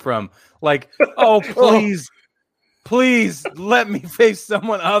came from. Like, oh, please let me face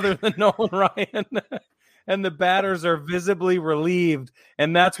someone other than Nolan Ryan. And the batters are visibly relieved,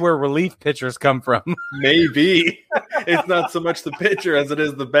 and that's where relief pitchers come from. Maybe. It's not so much the pitcher as it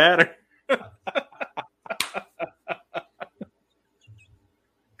is the batter.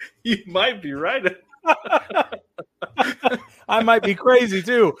 You might be right. I might be crazy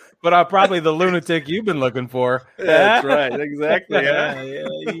too, but I'm probably the lunatic you've been looking for. That's right. Exactly. Yeah,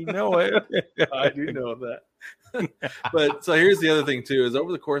 you know it. I do know that. But so here's the other thing too, is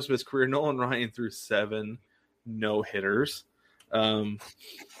over the course of his career, Nolan Ryan threw 7 no-hitters.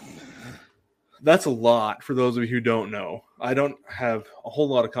 That's a lot for those of you who don't know. I don't have a whole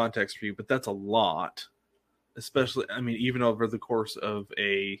lot of context for you, but that's a lot. Especially, even over the course of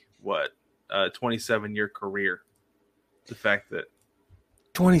a 27-year career. The fact that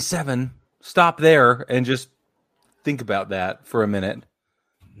 27, stop there and just think about that for a minute.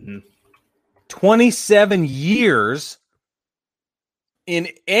 Mm-hmm. 27 years in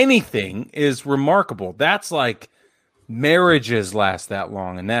anything is remarkable. That's like marriages last that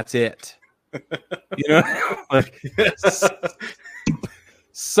long, and that's it. You know, like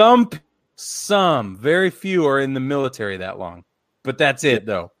some very few are in the military that long, but that's it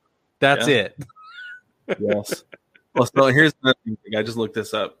though. That's it. Yes. Well, so here's the thing. I just looked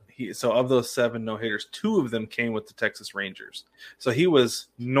this up. So of those 7 no-hitters, 2 of them came with the Texas Rangers. So he was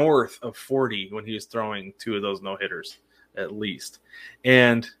north of 40 when he was throwing 2 of those no-hitters at least.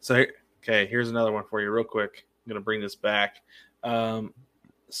 And so, okay, here's another one for you real quick. I'm going to bring this back.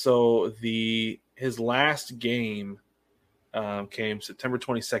 So his last game came September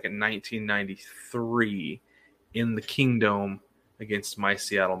 22nd, 1993 in the Kingdome against my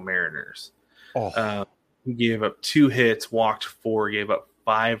Seattle Mariners. He gave up 2 hits, walked 4, gave up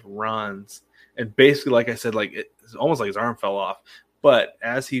 5 runs, and basically, like I said, like it's almost like his arm fell off. But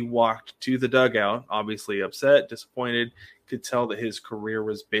as he walked to the dugout, obviously upset, disappointed, could tell that his career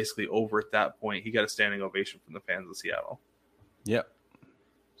was basically over at that point. He got a standing ovation from the fans of Seattle. Yep.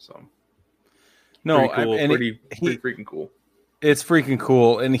 So, no, pretty cool. Pretty freaking cool. It's freaking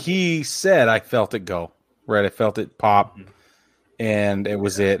cool. And he said, "I felt it go right. I felt it pop." Mm-hmm. And it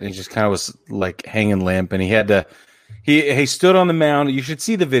was it. And he just kind of was like hanging limp. And he had to, he stood on the mound. You should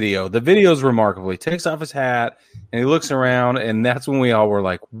see the video. The video is remarkable. He takes off his hat and he looks around. And that's when we all were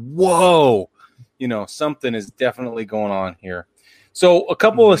like, whoa, you know, something is definitely going on here. So a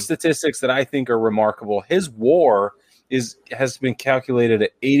couple of statistics that I think are remarkable. His WAR has been calculated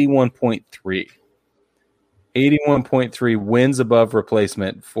at 81.3. 81.3 wins above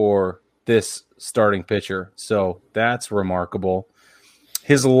replacement for this starting pitcher. So that's remarkable.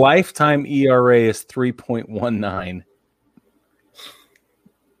 His lifetime ERA is 3.19.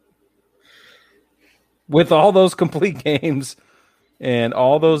 With all those complete games and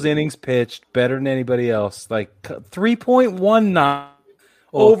all those innings pitched, better than anybody else. Like 3.19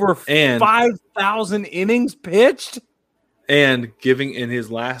 over 5,000 innings pitched. And giving in his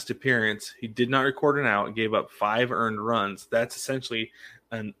last appearance, he did not record an out, gave up 5 earned runs. That's essentially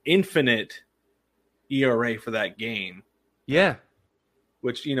an infinite ERA for that game. Yeah.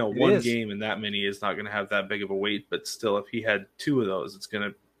 Which, you know, one game and that many is not going to have that big of a weight, but still, if he had 2 of those,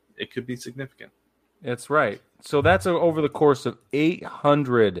 it could be significant. That's right. So that's over the course of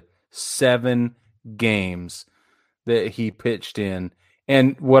 807 games that he pitched in.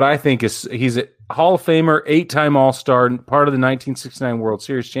 And what I think is he's a Hall of Famer, 8-time All-Star, part of the 1969 World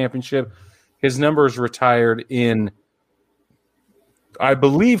Series championship. His number is retired in, I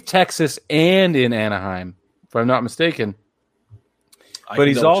believe, Texas and in Anaheim, if I'm not mistaken. But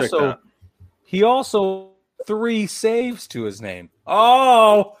he also 3 saves to his name.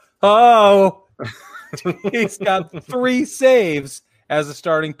 Oh, he's got 3 saves as a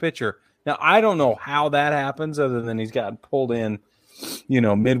starting pitcher. Now, I don't know how that happens other than he's gotten pulled in, you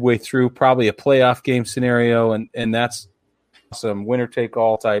know, midway through, probably a playoff game scenario, and that's some winner take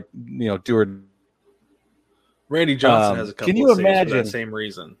all type, you know, Randy Johnson has a couple can you of imagine saves for that same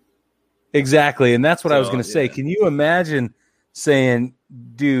reason. Exactly, and that's what I was going to say. Can you imagine saying,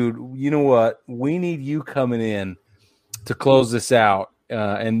 dude, you know what? We need you coming in to close this out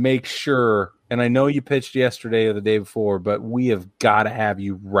and make sure, and I know you pitched yesterday or the day before, but we have got to have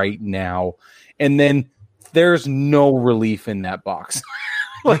you right now. And then there's no relief in that box.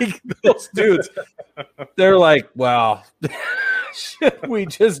 Like those dudes, they're like, well, should we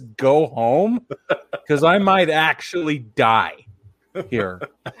just go home? Because I might actually die here.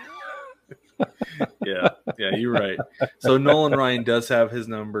 Yeah, you're right. So Nolan Ryan does have his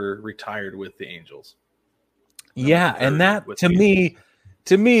number retired with the Angels. Yeah, and that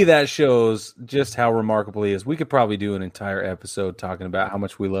to me, that shows just how remarkable he is. We could probably do an entire episode talking about how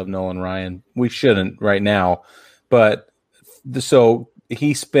much we love Nolan Ryan. We shouldn't right now, but so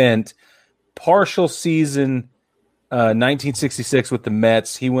he spent partial season 1966 with the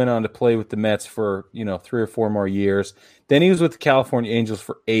Mets. He went on to play with the Mets for 3 or 4 more years. Then he was with the California Angels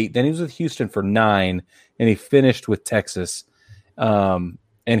for 8. Then he was with Houston for 9, and he finished with Texas. And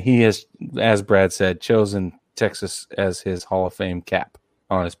he has, as Brad said, chosen Texas as his Hall of Fame cap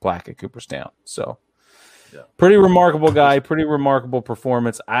on his plaque at Cooperstown. So, pretty remarkable guy, pretty remarkable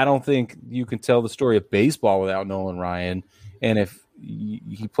performance. I don't think you can tell the story of baseball without Nolan Ryan. And if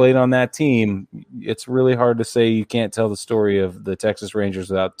he played on that team, it's really hard to say you can't tell the story of the Texas Rangers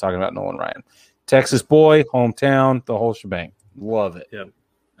without talking about Nolan Ryan. Texas boy, hometown, the whole shebang. Love it. Yeah,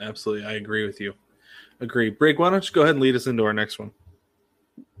 absolutely. I agree with you. Agree. Brig, why don't you go ahead and lead us into our next one?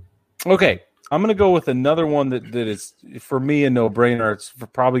 Okay. I'm going to go with another one that is, for me, a no-brainer. It's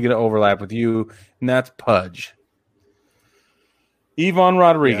probably going to overlap with you, and that's Pudge. Ivan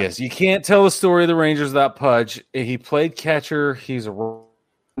Rodriguez. Yeah. You can't tell the story of the Rangers without Pudge. He played catcher. He's a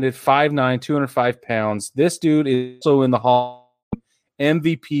 5'9", 205 pounds. This dude is also in the Hall,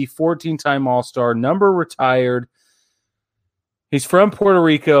 MVP, 14-time All-Star, number retired. He's from Puerto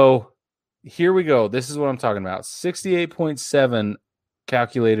Rico. Here we go. This is what I'm talking about. 68.7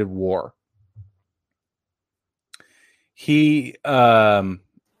 calculated WAR. He, let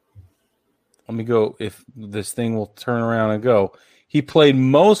me go if this thing will turn around and go. He played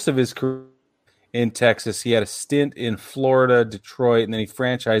most of his career in Texas. He had a stint in Florida, Detroit, and then he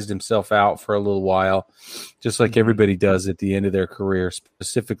franchised himself out for a little while, just like everybody does at the end of their career,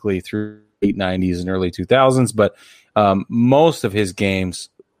 specifically through late 90s and early 2000s. But most of his games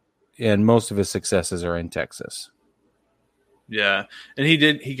and most of his successes are in Texas. Yeah, and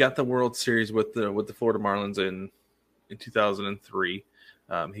he got the World Series with the Florida Marlins in 2003.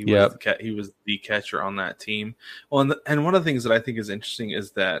 He was the catcher on that team. Well, and one of the things that I think is interesting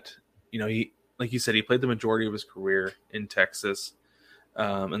is that, he, like you said, he played the majority of his career in Texas.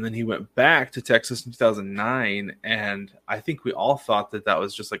 And then he went back to Texas in 2009. And I think we all thought that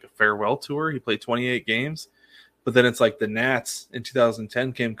was just like a farewell tour. He played 28 games. But then it's like the Nats in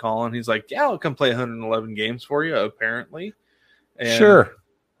 2010 came calling. He's like, yeah, I'll come play 111 games for you, apparently. And, sure.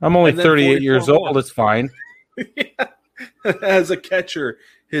 I'm only 38 years old. It's fine. Yeah. As a catcher,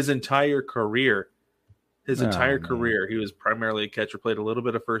 his entire career, he was primarily a catcher, played a little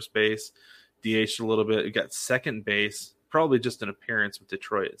bit of first base, DH'd a little bit. He got second base, probably just an appearance with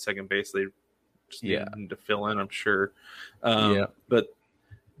Detroit at second base. They just needed him to fill in, I'm sure. But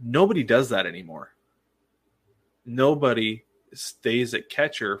nobody does that anymore. Nobody stays at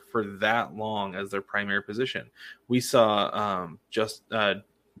catcher for that long as their primary position. We saw Joe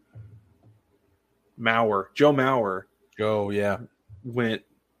Mauer. Went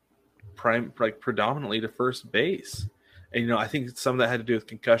predominantly to first base. And, I think some of that had to do with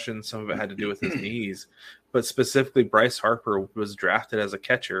concussions. Some of it had to do with his knees. But specifically, Bryce Harper was drafted as a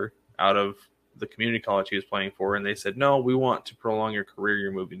catcher out of the community college he was playing for. And they said, no, we want to prolong your career.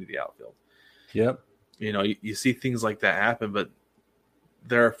 You're moving to the outfield. Yep. You see things like that happen, but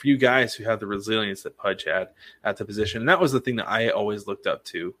there are a few guys who have the resilience that Pudge had at the position. And that was the thing that I always looked up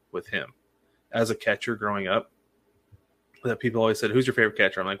to with him as a catcher growing up. That people always said, who's your favorite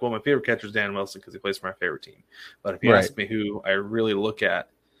catcher? I'm like, well, my favorite catcher is Dan Wilson because he plays for my favorite team. But if you ask me who I really look at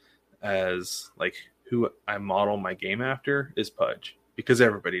as like who I model my game after is Pudge, because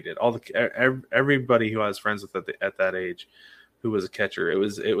everybody did. Everybody who I was friends with at that age who was a catcher, it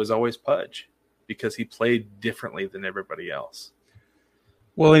was always Pudge because he played differently than everybody else.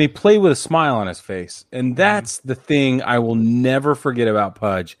 Well, and he played with a smile on his face. And that's the thing I will never forget about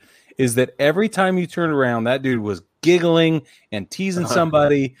Pudge is that every time you turned around, that dude was giggling and teasing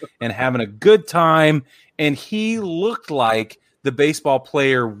somebody and having a good time. And he looked like the baseball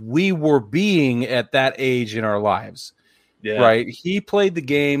player we were being at that age in our lives. Yeah. Right. He played the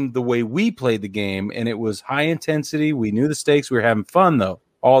game the way we played the game, and it was high intensity. We knew the stakes. We were having fun, though,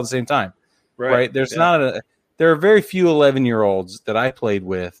 all at the same time. Right. There are very few 11-year-olds that I played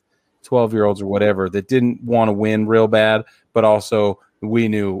with, 12-year-olds or whatever, that didn't want to win real bad, but also we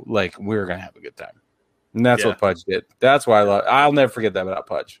knew like we were going to have a good time. And that's what Pudge did. That's why I'll never forget that about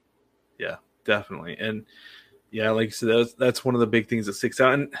Pudge. Yeah, definitely. And like you said, that's one of the big things that sticks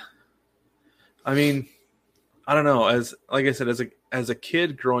out. And I mean, I don't know, as a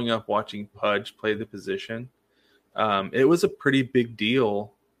kid growing up watching Pudge play the position, it was a pretty big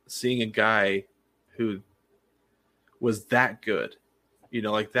deal seeing a guy who was that good,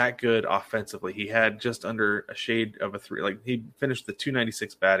 like that good offensively. He had just under a shade of a 3. Like he finished the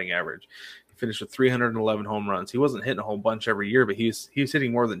 296 batting average. He finished with 311 home runs. He wasn't hitting a whole bunch every year, but he was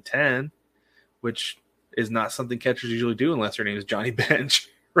hitting more than 10, which is not something catchers usually do unless their name is Johnny Bench,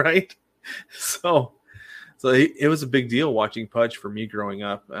 right? So it was a big deal watching Pudge for me growing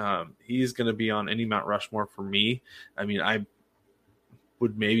up. He's going to be on any Mount Rushmore for me. I mean, I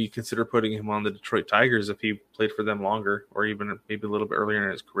would maybe consider putting him on the Detroit Tigers if he played for them longer, or even maybe a little bit earlier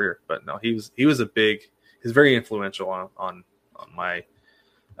in his career. But no, he's very influential on my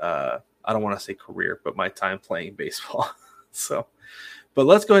I don't want to say career, but my time playing baseball. So, but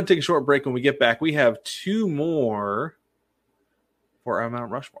let's go ahead and take a short break. When we get back, we have 2 more for our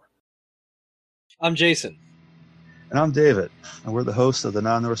Mount Rushmore. I'm Jason. And I'm David, and we're the hosts of the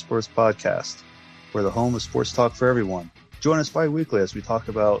Now North Sports Podcast. We're the home of sports talk for everyone. Join us bi-weekly as we talk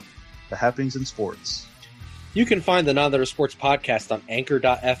about the happenings in sports. You can find the Now North Sports Podcast on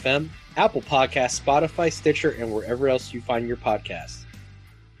Anchor.fm, Apple Podcasts, Spotify, Stitcher, and wherever else you find your podcasts.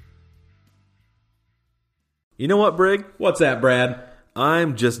 You know what, Brig? What's that, Brad?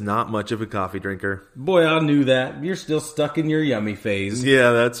 I'm just not much of a coffee drinker. Boy, I knew that. You're still stuck in your yummy phase.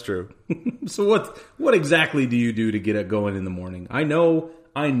 Yeah, that's true. So what exactly do you do to get it going in the morning? I know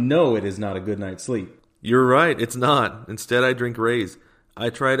it is not a good night's sleep. You're right, it's not. Instead, I drink Rays. I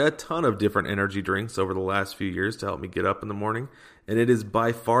tried a ton of different energy drinks over the last few years to help me get up in the morning, and it is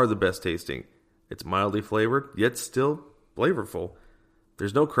by far the best tasting. It's mildly flavored, yet still flavorful.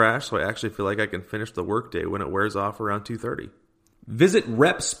 There's no crash, so I actually feel like I can finish the workday when it wears off around 2:30. Visit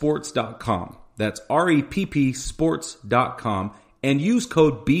repsports.com. That's REPP sports.com and use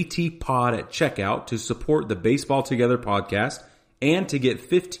code BTPOD at checkout to support the Baseball Together podcast and to get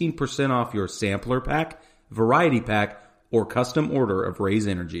 15% off your sampler pack, variety pack, or custom order of Raise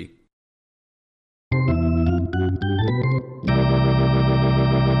Energy.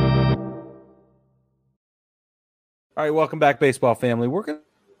 All right, welcome back, baseball family. We're going to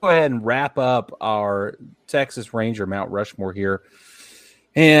go ahead and wrap up our Texas Ranger Mount Rushmore here.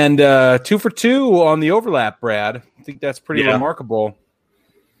 And 2 for 2 on the overlap, Brad. I think that's pretty remarkable.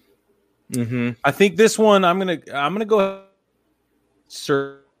 Mm-hmm. I think this one I'm gonna go ahead and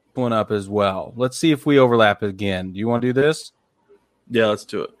search one up as well. Let's see if we overlap again. Do you want to do this? Yeah, let's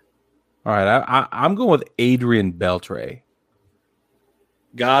do it. All right, I'm going with Adrian Beltre.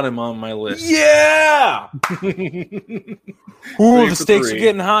 Got him on my list. Yeah. Ooh, the stakes are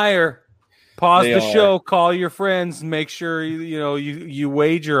getting higher. Pause the show. Call your friends. Make sure you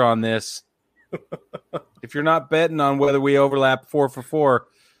wager on this. If you're not betting on whether we overlap 4 for 4,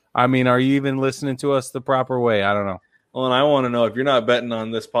 I mean, are you even listening to us the proper way? I don't know. Well, and I want to know, if you're not betting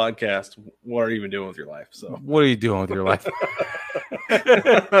on this podcast, what are you even doing with your life? So, what are you doing with your life?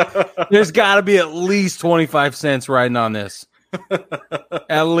 There's got to be at least 25 cents riding on this.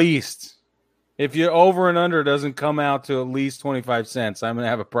 At least. If your over and under doesn't come out to at least 25 cents, I'm going to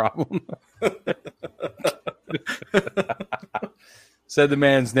have a problem. Said the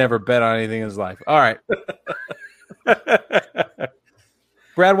man's never bet on anything in his life. All right.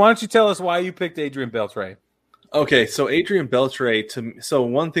 Brad, why don't you tell us why you picked Adrian Beltre? Okay, so Adrian Beltre, so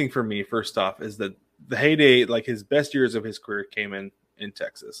one thing for me, first off, is that the heyday, like his best years of his career came in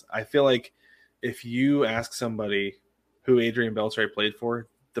Texas. I feel like if you ask somebody who Adrian Beltre played for,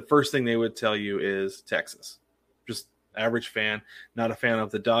 the first thing they would tell you is Texas. Just average fan, not a fan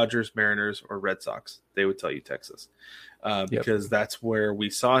of the Dodgers, Mariners, or Red Sox. They would tell you Texas, because that's where we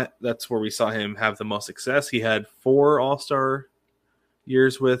saw him have the most success. He had 4 All-Star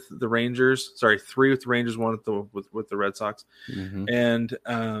years with the Rangers. 3 with the Rangers, 1 with the Red Sox. Mm-hmm. And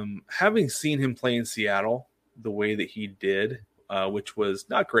having seen him play in Seattle the way that he did, which was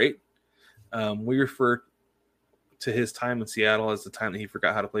not great, we refer to his time in Seattle as the time that he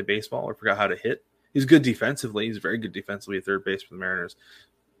forgot how to play baseball or forgot how to hit. He's good defensively. He's very good defensively at third base for the Mariners,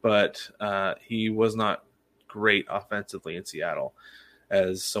 but he was not great offensively in Seattle,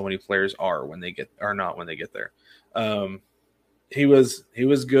 as so many players are when they get there. He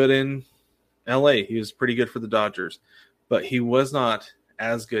was good in LA. He was pretty good for the Dodgers, but he was not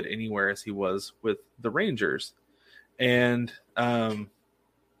as good anywhere as he was with the Rangers. And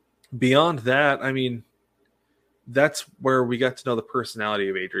beyond that, I mean, that's where we got to know the personality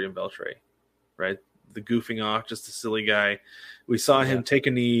of Adrian Beltre, right? The goofing off, just a silly guy. We saw him take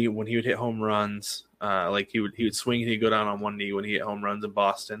a knee when he would hit home runs. Like he would swing and he'd go down on one knee when he hit home runs in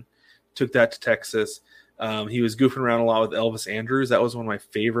Boston. Took that to Texas. He was goofing around a lot with Elvis Andrus. That was one of my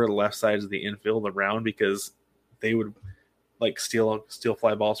favorite left sides of the infield around, because they would like steal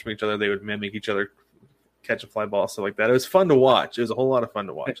fly balls from each other. They would mimic each other, catch a fly ball, stuff like that. It was fun to watch. It was a whole lot of fun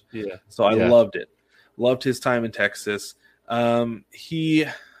to watch. So I loved it. Loved his time in Texas. He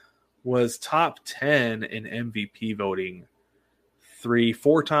was top 10 in MVP voting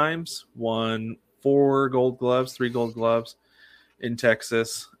 4 times, won 4 Gold Gloves, 3 Gold Gloves in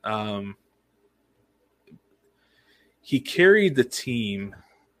Texas. He carried the team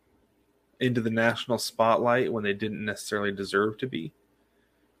into the national spotlight when they didn't necessarily deserve to be.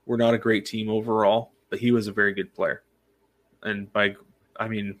 We're not a great team overall, but he was a very good player. And like I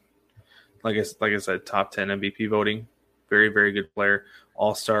said, top 10 MVP voting, very, very good player,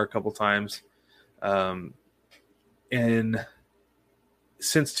 all-star a couple times. And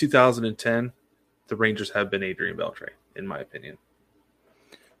since 2010, the Rangers have been Adrian Beltre, in my opinion.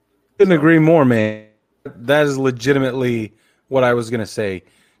 Couldn't agree more, man. That is legitimately what I was going to say.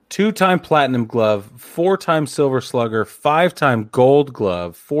 2-time Platinum Glove, 4-time Silver Slugger, 5-time Gold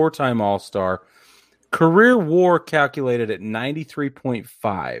Glove, 4-time All-Star. Career WAR calculated at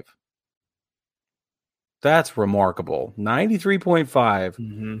 93.5. That's remarkable.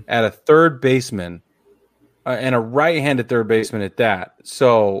 93.5 at a third baseman, and a right-handed third baseman at that.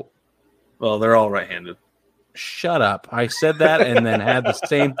 So, well, they're all right-handed. Shut up. I said that and then had the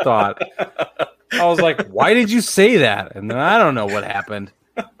same thought. I was like, why did you say that? And then I don't know what happened.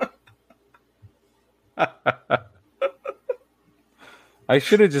 I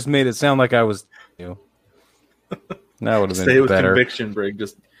should have just made it sound like I was That would have Say been it with better. conviction, Brig.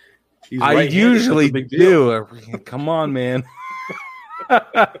 Just he's I right-handed. usually That's a big deal. do. Come on, man.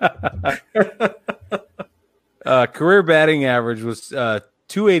 Career batting average was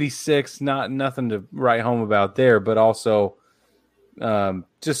 286. Nothing to write home about there, but also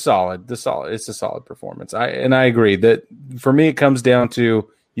just solid. It's a solid performance. I agree that for me it comes down to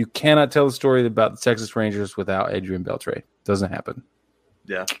you cannot tell the story about the Texas Rangers without Adrian Beltre. Doesn't happen.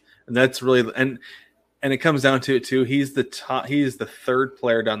 Yeah, and that's really and it comes down to it too. He's the top. He is the third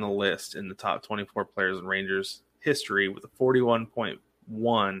player down the list in the top 24 players in Rangers history with a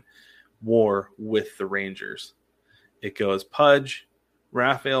 41.1 WAR with the Rangers. It goes Pudge,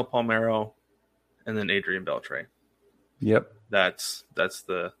 Rafael Palmeiro, and then Adrian Beltre. Yep. That's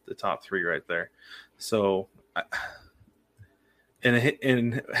the top three right there. So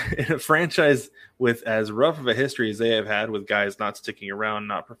in a franchise with as rough of a history as they have had with guys not sticking around,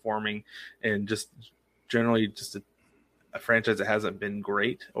 not performing, and just generally just a franchise that hasn't been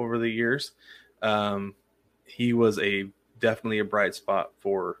great over the years, he was definitely a bright spot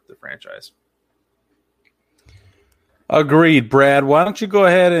for the franchise. Agreed, Brad. Why don't you go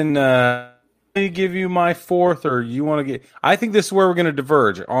ahead and give you my fourth, or you want to get? I think this is where we're going to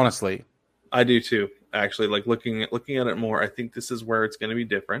diverge. Honestly, I do too. Actually, like looking at it more, I think this is where it's going to be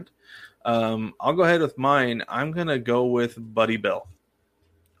different. I'll go ahead with mine. I'm going to go with Buddy Bell.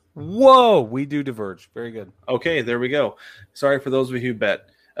 Whoa, we do diverge. Very good. Okay, there we go. Sorry for those of you who bet.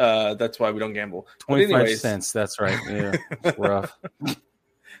 That's why we don't gamble. 25 cents. That's right. Yeah, it's rough.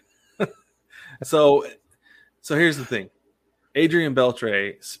 So here's the thing. Adrian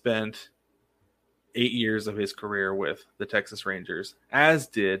Beltre spent 8 years of his career with the Texas Rangers, as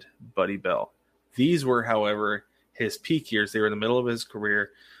did Buddy Bell. These were, however, his peak years. They were in the middle of his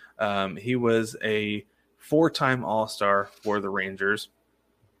career. He was a 4-time All-Star for the Rangers.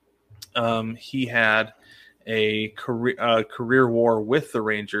 He had a career WAR with the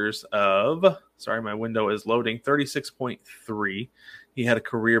Rangers of, sorry, my window is loading, 36.3. He had a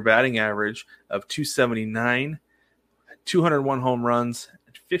career batting average of 279, 201 home runs,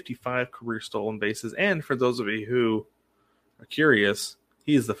 55 career stolen bases. And for those of you who are curious,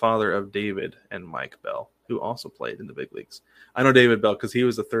 he is the father of David and Mike Bell, who also played in the big leagues. I know David Bell because he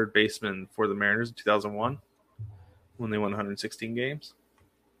was the third baseman for the Mariners in 2001 when they won 116 games.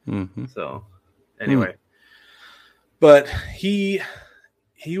 Mm-hmm. So anyway, but he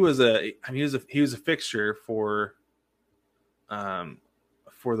was a fixture for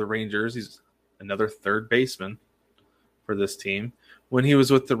the Rangers. He's another third baseman for this team. When he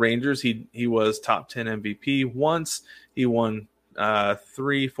was with the Rangers, he was top 10 MVP once. He won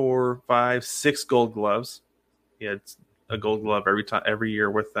 3, 4, 5, 6 Gold Gloves. He had a Gold Glove every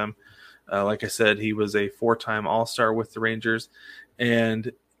year with them. Like I said, he was a 4-time All-Star with the Rangers.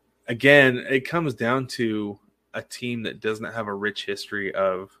 And again, it comes down to a team that doesn't have a rich history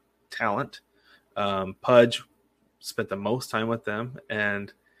of talent. Pudge spent the most time with them,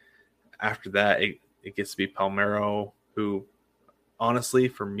 and after that, it gets to be Palmeiro, who, honestly,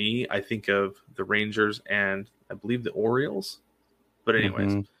 for me, I think of the Rangers and I believe the Orioles. But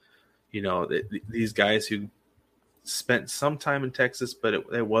anyways, these guys who spent some time in Texas, but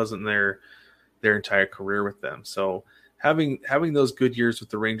it wasn't their entire career with them. So having those good years with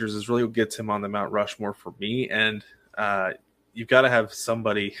the Rangers is really what gets him on the Mount Rushmore for me. And you've got to have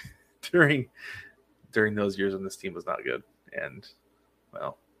somebody during those years when this team was not good. And,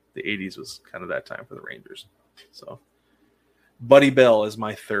 well, the 80s was kind of that time for the Rangers. So Buddy Bell is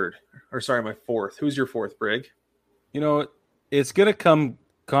my fourth. Who's your fourth, Brig? It's going to come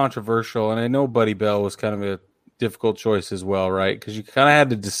controversial, and I know Buddy Bell was kind of a difficult choice as well, right? Because you kind of had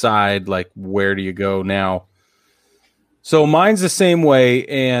to decide, like, where do you go now? So mine's the same way,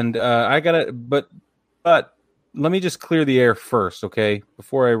 and I got to – but let me just clear the air first, okay,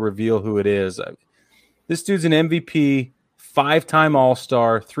 before I reveal who it is. This dude's an MVP, 5-time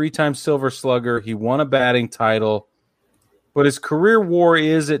All-Star, 3-time Silver Slugger. He won a batting title. But his career WAR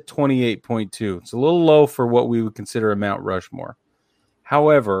is at 28.2. It's a little low for what we would consider a Mount Rushmore.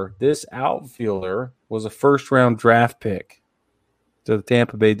 However, this outfielder was a first-round draft pick to the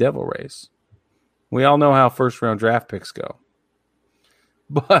Tampa Bay Devil Rays. We all know how first-round draft picks go.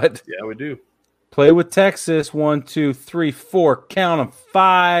 But yeah, we do. Play with Texas 1, 2, 3, 4, count them,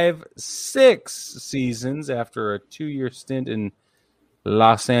 5, 6 seasons after a 2-year stint in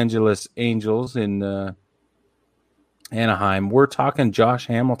Los Angeles Angels in Anaheim. We're talking Josh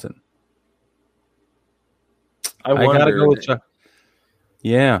Hamilton. I gotta go with Josh.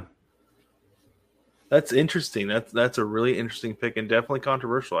 Yeah, that's interesting. That's a really interesting pick and definitely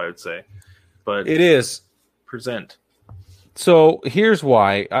controversial, I would say. But it is. Present. So here's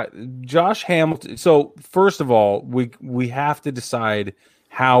why. Josh Hamilton. So first of all, we have to decide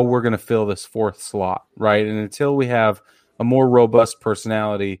how we're going to fill this fourth slot, right? And until we have a more robust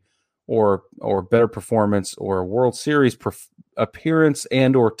personality or better performance or a World Series appearance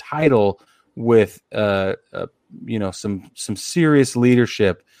and or title with some serious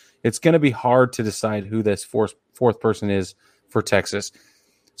leadership, it's going to be hard to decide who this fourth person is for Texas.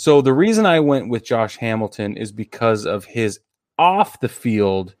 So the reason I went with Josh Hamilton is because of his off the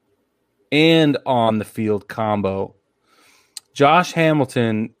field and on the field combo. Josh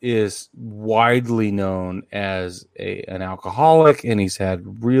Hamilton is widely known as an alcoholic, and he's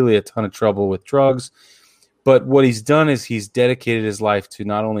had really a ton of trouble with drugs. But what he's done is he's dedicated his life to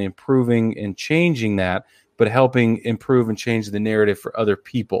not only improving and changing that, but helping improve and change the narrative for other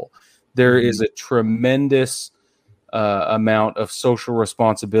people. There is a tremendous amount of social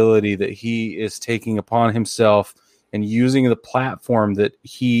responsibility that he is taking upon himself and using the platform that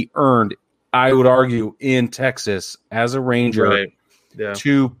he earned, I would argue, in Texas as a Ranger, right. Yeah.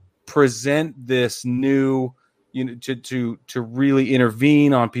 to present this new, to really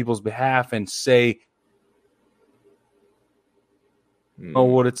intervene on people's behalf and say, know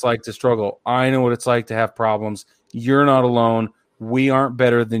what it's like to struggle. I know what it's like to have problems. You're not alone. We aren't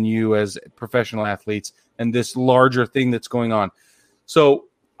better than you as professional athletes, and this larger thing that's going on. So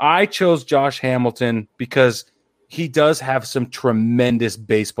I chose Josh Hamilton because he does have some tremendous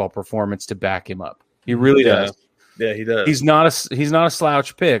baseball performance to back him up. He really does. Yeah, he does. He's not a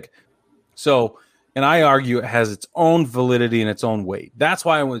slouch pick. So, and I argue it has its own validity and its own weight. That's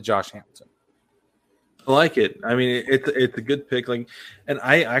why I went with Josh Hamilton. I like it. I mean, it's a good pick. And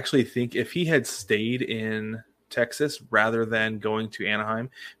I actually think if he had stayed in Texas rather than going to Anaheim,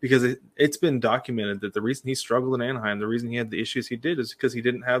 because it's been documented that the reason he struggled in Anaheim, the reason he had the issues he did, is because he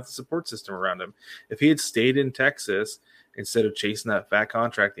didn't have the support system around him. If he had stayed in Texas instead of chasing that fat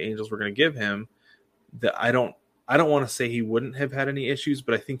contract the Angels were going to give him, I don't want to say he wouldn't have had any issues,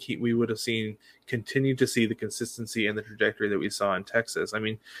 but I think we would have continued to see the consistency and the trajectory that we saw in Texas. I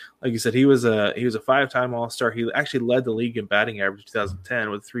mean, like you said, he was a 5-time All-Star. He actually led the league in batting average in 2010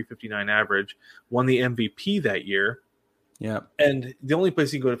 with a 359 average, won the MVP that year. Yeah. And the only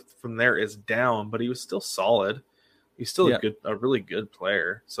place you can go from there is down, but he was still solid. He's still a really good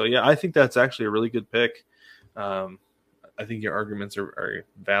player. So yeah, I think that's actually a really good pick. I think your arguments are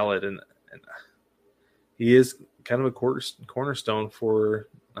valid, and he is kind of a cornerstone for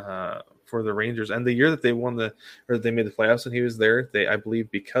the Rangers. And the year that they they made the playoffs and he was there, I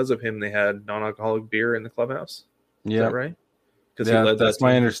believe because of him they had non-alcoholic beer in the clubhouse. Is that right? Because that's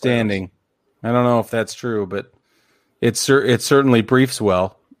my understanding. I don't know if that's true, but it certainly briefs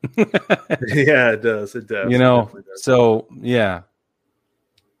well. Yeah, it does. It does. So yeah,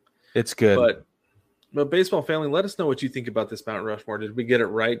 it's good. But baseball family, let us know what you think about this Mount Rushmore. Did we get it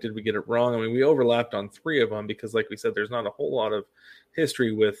right? Did we get it wrong? I mean, we overlapped on 3 of them because, like we said, there's not a whole lot of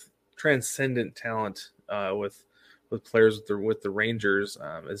history with transcendent talent with players with the Rangers.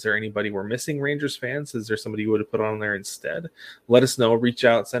 Is there anybody we're missing, Rangers fans? Is there somebody you would have put on there instead? Let us know. Reach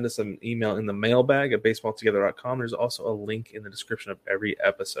out. Send us an email in the mailbag at baseballtogether.com. There's also a link in the description of every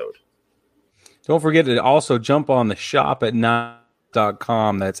episode. Don't forget to also jump on the shop at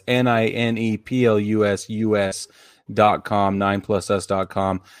 .com. That's NINEPLUSUS.com,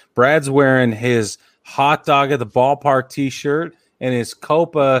 9plusus.com. Brad's wearing his hot dog at the ballpark t-shirt and his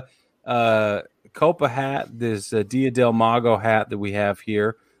Copa hat, this Dia del Mago hat that we have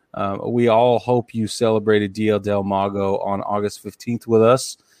here. We all hope you celebrated Dia del Mago on August 15th with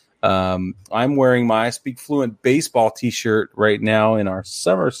us. I'm wearing my I Speak Fluent baseball t-shirt right now in our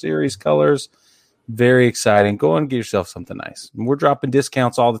summer series colors. Very exciting. Go and get yourself something nice. And we're dropping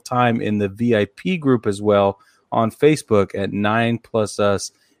discounts all the time in the VIP group as well on Facebook at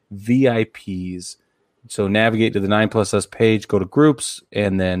 9plusus VIPs. So navigate to the 9plusus page, go to groups,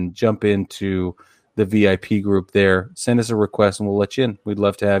 and then jump into the VIP group there. Send us a request and we'll let you in. We'd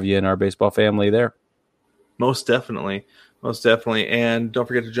love to have you in our baseball family there. Most definitely. Most definitely. And don't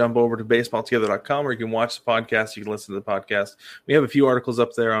forget to jump over to baseballtogether.com where you can watch the podcast. You can listen to the podcast. We have a few articles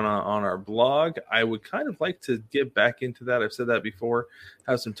up there on our blog. I would kind of like to get back into that. I've said that before.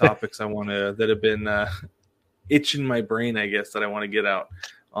 Have some topics I want to that have been itching my brain, I guess, that I want to get out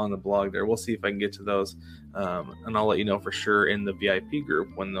on the blog there. We'll see if I can get to those. And I'll let you know for sure in the VIP group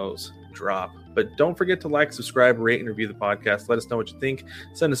when those drop. But don't forget to like, subscribe, rate, and review the podcast. Let us know what you think.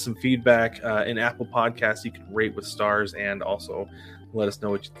 Send us some feedback. In Apple Podcasts, you can rate with stars and also let us know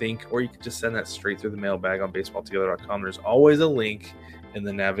what you think. Or you can just send that straight through the mailbag on baseballtogether.com. There's always a link in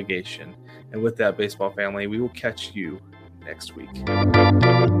the navigation. And with that, baseball family, we will catch you next week.